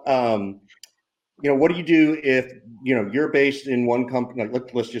about what do you do if you're based in one company?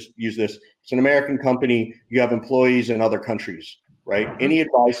 Like, let's just use this. It's an American company. You have employees in other countries, right? Any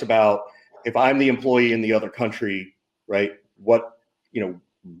advice about if I'm the employee in the other country, right? What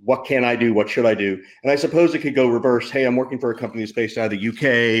can I do? What should I do? And I suppose it could go reverse. Hey, I'm working for a company that's based out of the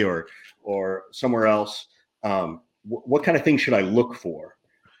UK or somewhere else. What kind of things should I look for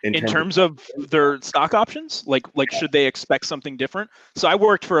in terms of their stock options? Like should they expect something different? So I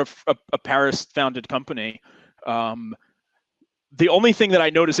worked for a Paris founded company. The only thing that I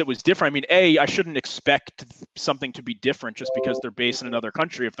noticed that was different, I mean, I shouldn't expect something to be different just because they're based in another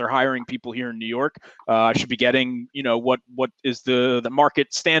country. If they're hiring people here in New York, I should be getting, what is the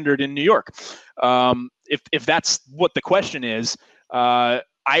market standard in New York? If that's what the question is, I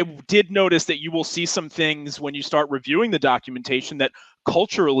did notice that you will see some things when you start reviewing the documentation that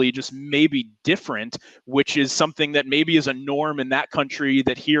culturally just may be different, which is something that maybe is a norm in that country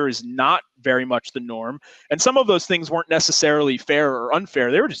that here is not very much the norm. And some of those things weren't necessarily fair or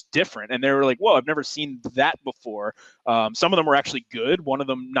unfair. They were just different. And they were like, whoa, I've never seen that before. Some of them were actually good. One of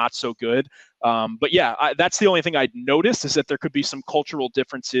them not so good. But yeah, that's the only thing I'd noticed, is that there could be some cultural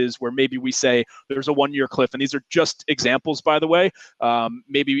differences where maybe we say there's a 1 year cliff. And these are just examples, by the way.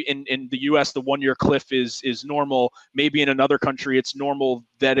 Maybe in the US, the 1 year cliff is normal. Maybe in another country, it's normal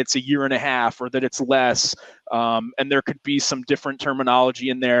that it's 1.5 years or that it's less. And there could be some different terminology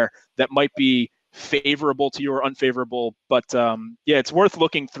in there that might be favorable to you or unfavorable. But yeah, it's worth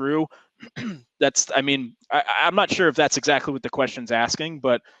looking through. I'm not sure if that's exactly what the question's asking,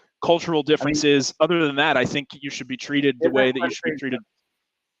 but cultural differences. Other than that, I think you should be treated the way that you should be treated.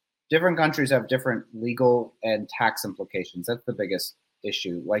 Different countries have different legal and tax implications. That's the biggest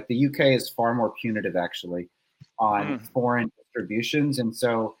issue. Like the UK is far more punitive actually on foreign distributions. And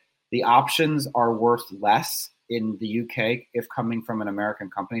so the options are worth less in the UK if coming from an American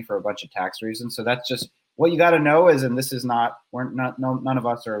company for a bunch of tax reasons. So that's just what you got to know is, and this is none of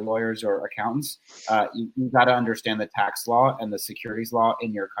us are lawyers or accountants. You got to understand the tax law and the securities law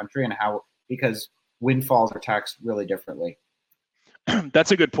in your country and because windfalls are taxed really differently.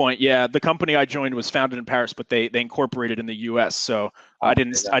 That's a good point. Yeah, the company I joined was founded in Paris, but they incorporated in the U.S. So I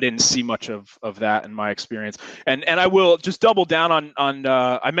didn't see much of that in my experience. And I will just double down on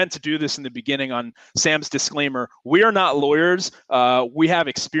I meant to do this in the beginning on Sam's disclaimer. We are not lawyers. We have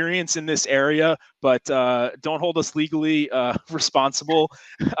experience in this area, but don't hold us legally responsible.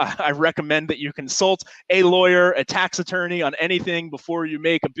 I recommend that you consult a lawyer, a tax attorney on anything before you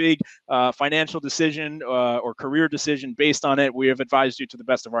make a big financial decision or career decision based on it. We have advised you to the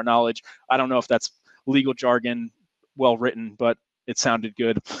best of our knowledge. I don't know if that's legal jargon well written, but it sounded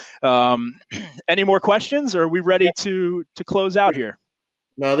good. Any more questions, or are we ready to close out here?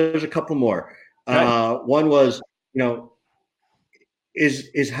 No, there's a couple more. Okay. One was,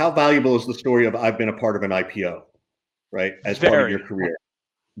 is how valuable is the story of I've been a part of an IPO, right? As part of your career.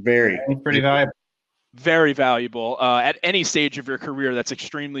 Pretty valuable. Very valuable. At any stage of your career, that's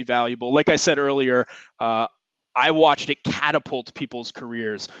extremely valuable. Like I said earlier, I watched it catapult people's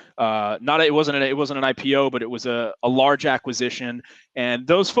careers. It wasn't an IPO, but it was a large acquisition, and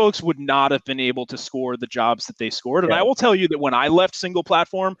those folks would not have been able to score the jobs that they scored. And I will tell you that when I left Single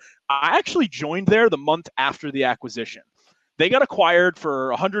Platform, I actually joined there the month after the acquisition. They got acquired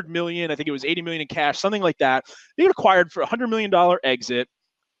for $100 million. I think it was $80 million in cash, something like that. They got acquired for $100 million exit.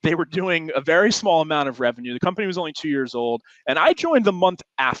 They were doing a very small amount of revenue. The company was only 2 years old, and I joined the month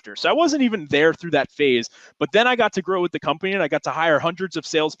after. So I wasn't even there through that phase. But then I got to grow with the company, and I got to hire hundreds of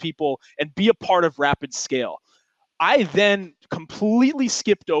salespeople and be a part of rapid scale. I then completely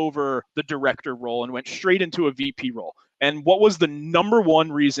skipped over the director role and went straight into a VP role. And what was the number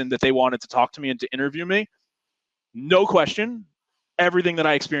one reason that they wanted to talk to me and to interview me? No question, everything that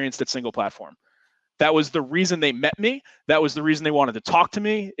I experienced at Single Platform. That was the reason they met me. That was the reason they wanted to talk to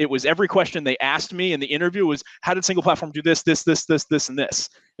me. It was every question they asked me in the interview was, how did Single Platform do this, this, this, this, this, and this?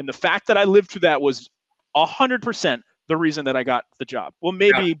 And the fact that I lived through that was 100% the reason that I got the job. Well,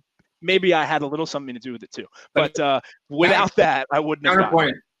 maybe I had a little something to do with it too. But without that, I wouldn't have gotten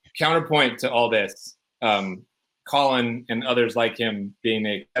it. Counterpoint to all this, Colin and others like him being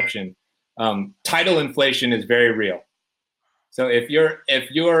the exception, title inflation is very real. So if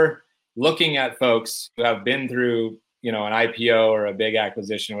you're looking at folks who have been through, an IPO or a big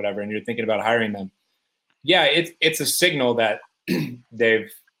acquisition or whatever, and you're thinking about hiring them, yeah, it's a signal that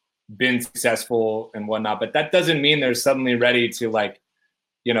they've been successful and whatnot, but that doesn't mean they're suddenly ready to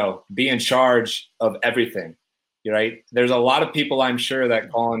be in charge of everything, right? There's a lot of people I'm sure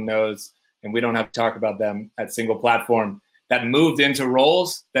that Colin knows, and we don't have to talk about them at Single Platform, that moved into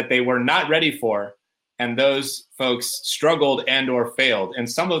roles that they were not ready for. And those folks struggled and or failed. And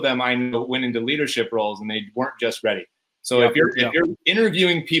some of them I know went into leadership roles and they weren't just ready. So if you're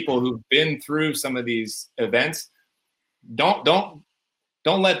interviewing people who've been through some of these events, don't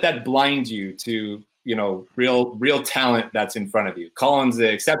let that blind you to, real talent that's in front of you. Colin's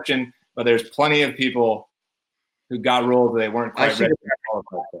the exception, but there's plenty of people who got roles that they weren't quite ready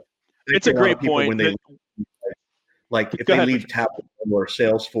for. It's a great point. Like if they leave Tableau or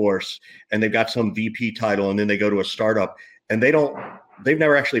Salesforce and they've got some VP title and then they go to a startup and they've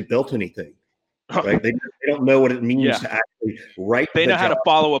never actually built anything, right? They don't know what it means to actually write. They know how to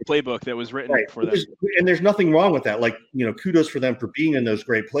follow a playbook that was written for them. And there's nothing wrong with that. Like, kudos for them for being in those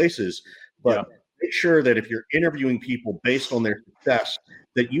great places, but make sure that if you're interviewing people based on their success,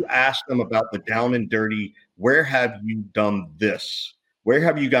 that you ask them about the down and dirty. Where have you done this? Where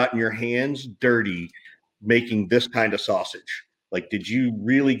have you gotten your hands dirty making this kind of sausage? Like, did you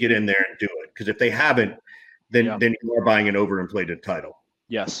really get in there and do it? Because if they haven't, then you are buying an overinflated title.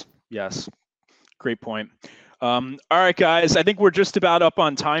 Yes. Great point. All right, guys, I think we're just about up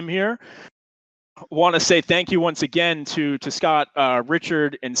on time here. Want to say thank you once again to Scott,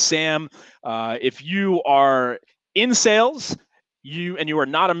 Richard, and Sam. If you are in sales, you are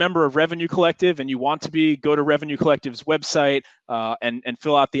not a member of Revenue Collective and you want to be, go to Revenue Collective's website and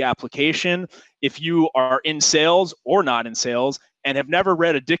fill out the application. If you are in sales or not in sales and have never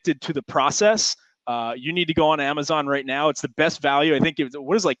read Addicted to the Process, you need to go on Amazon right now. It's the best value. I think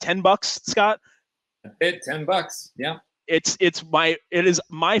what is like $10, Scott? $10. Yeah. It is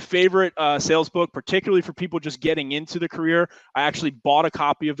my favorite sales book, particularly for people just getting into the career. I actually bought a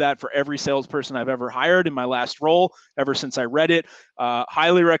copy of that for every salesperson I've ever hired in my last role, ever since I read it.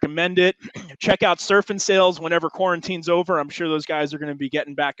 Highly recommend it. Check out Surf and Sales whenever quarantine's over. I'm sure those guys are going to be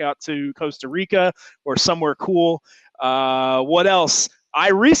getting back out to Costa Rica or somewhere cool. What else?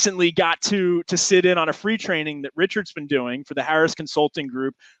 I recently got to sit in on a free training that Richard's been doing for the Harris Consulting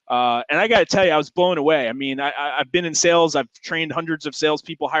Group. And I got to tell you, I was blown away. I mean, I've been in sales. I've trained hundreds of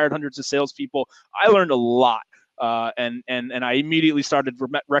salespeople, hired hundreds of salespeople. I learned a lot. And I immediately started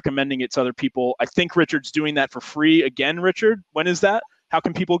recommending it to other people. I think Richard's doing that for free again. Richard, when is that? How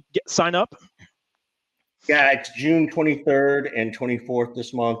can people sign up? Yeah, it's June 23rd and 24th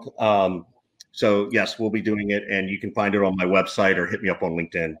this month. So yes, we'll be doing it, and you can find it on my website or hit me up on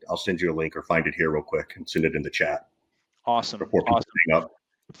LinkedIn. I'll send you a link or find it here real quick and send it in the chat. Awesome.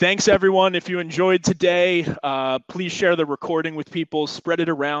 Thanks, everyone. If you enjoyed today, please share the recording with people. Spread it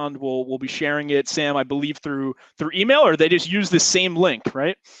around. We'll be sharing it, Sam, I believe through email, or they just use the same link,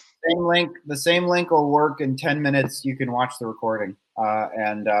 right? Same link. The same link will work in 10 minutes. You can watch the recording,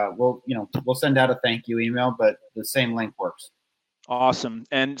 and we'll send out a thank you email, but the same link works. Awesome.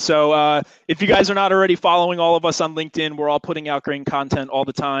 And so if you guys are not already following all of us on LinkedIn, we're all putting out great content all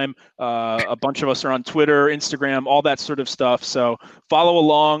the time. A bunch of us are on Twitter, Instagram, all that sort of stuff. So follow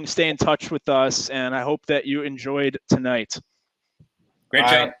along, stay in touch with us, and I hope that you enjoyed tonight. Great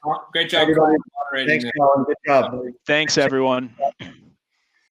job. Great job. Thanks, Colin. Good job. Thanks, everyone.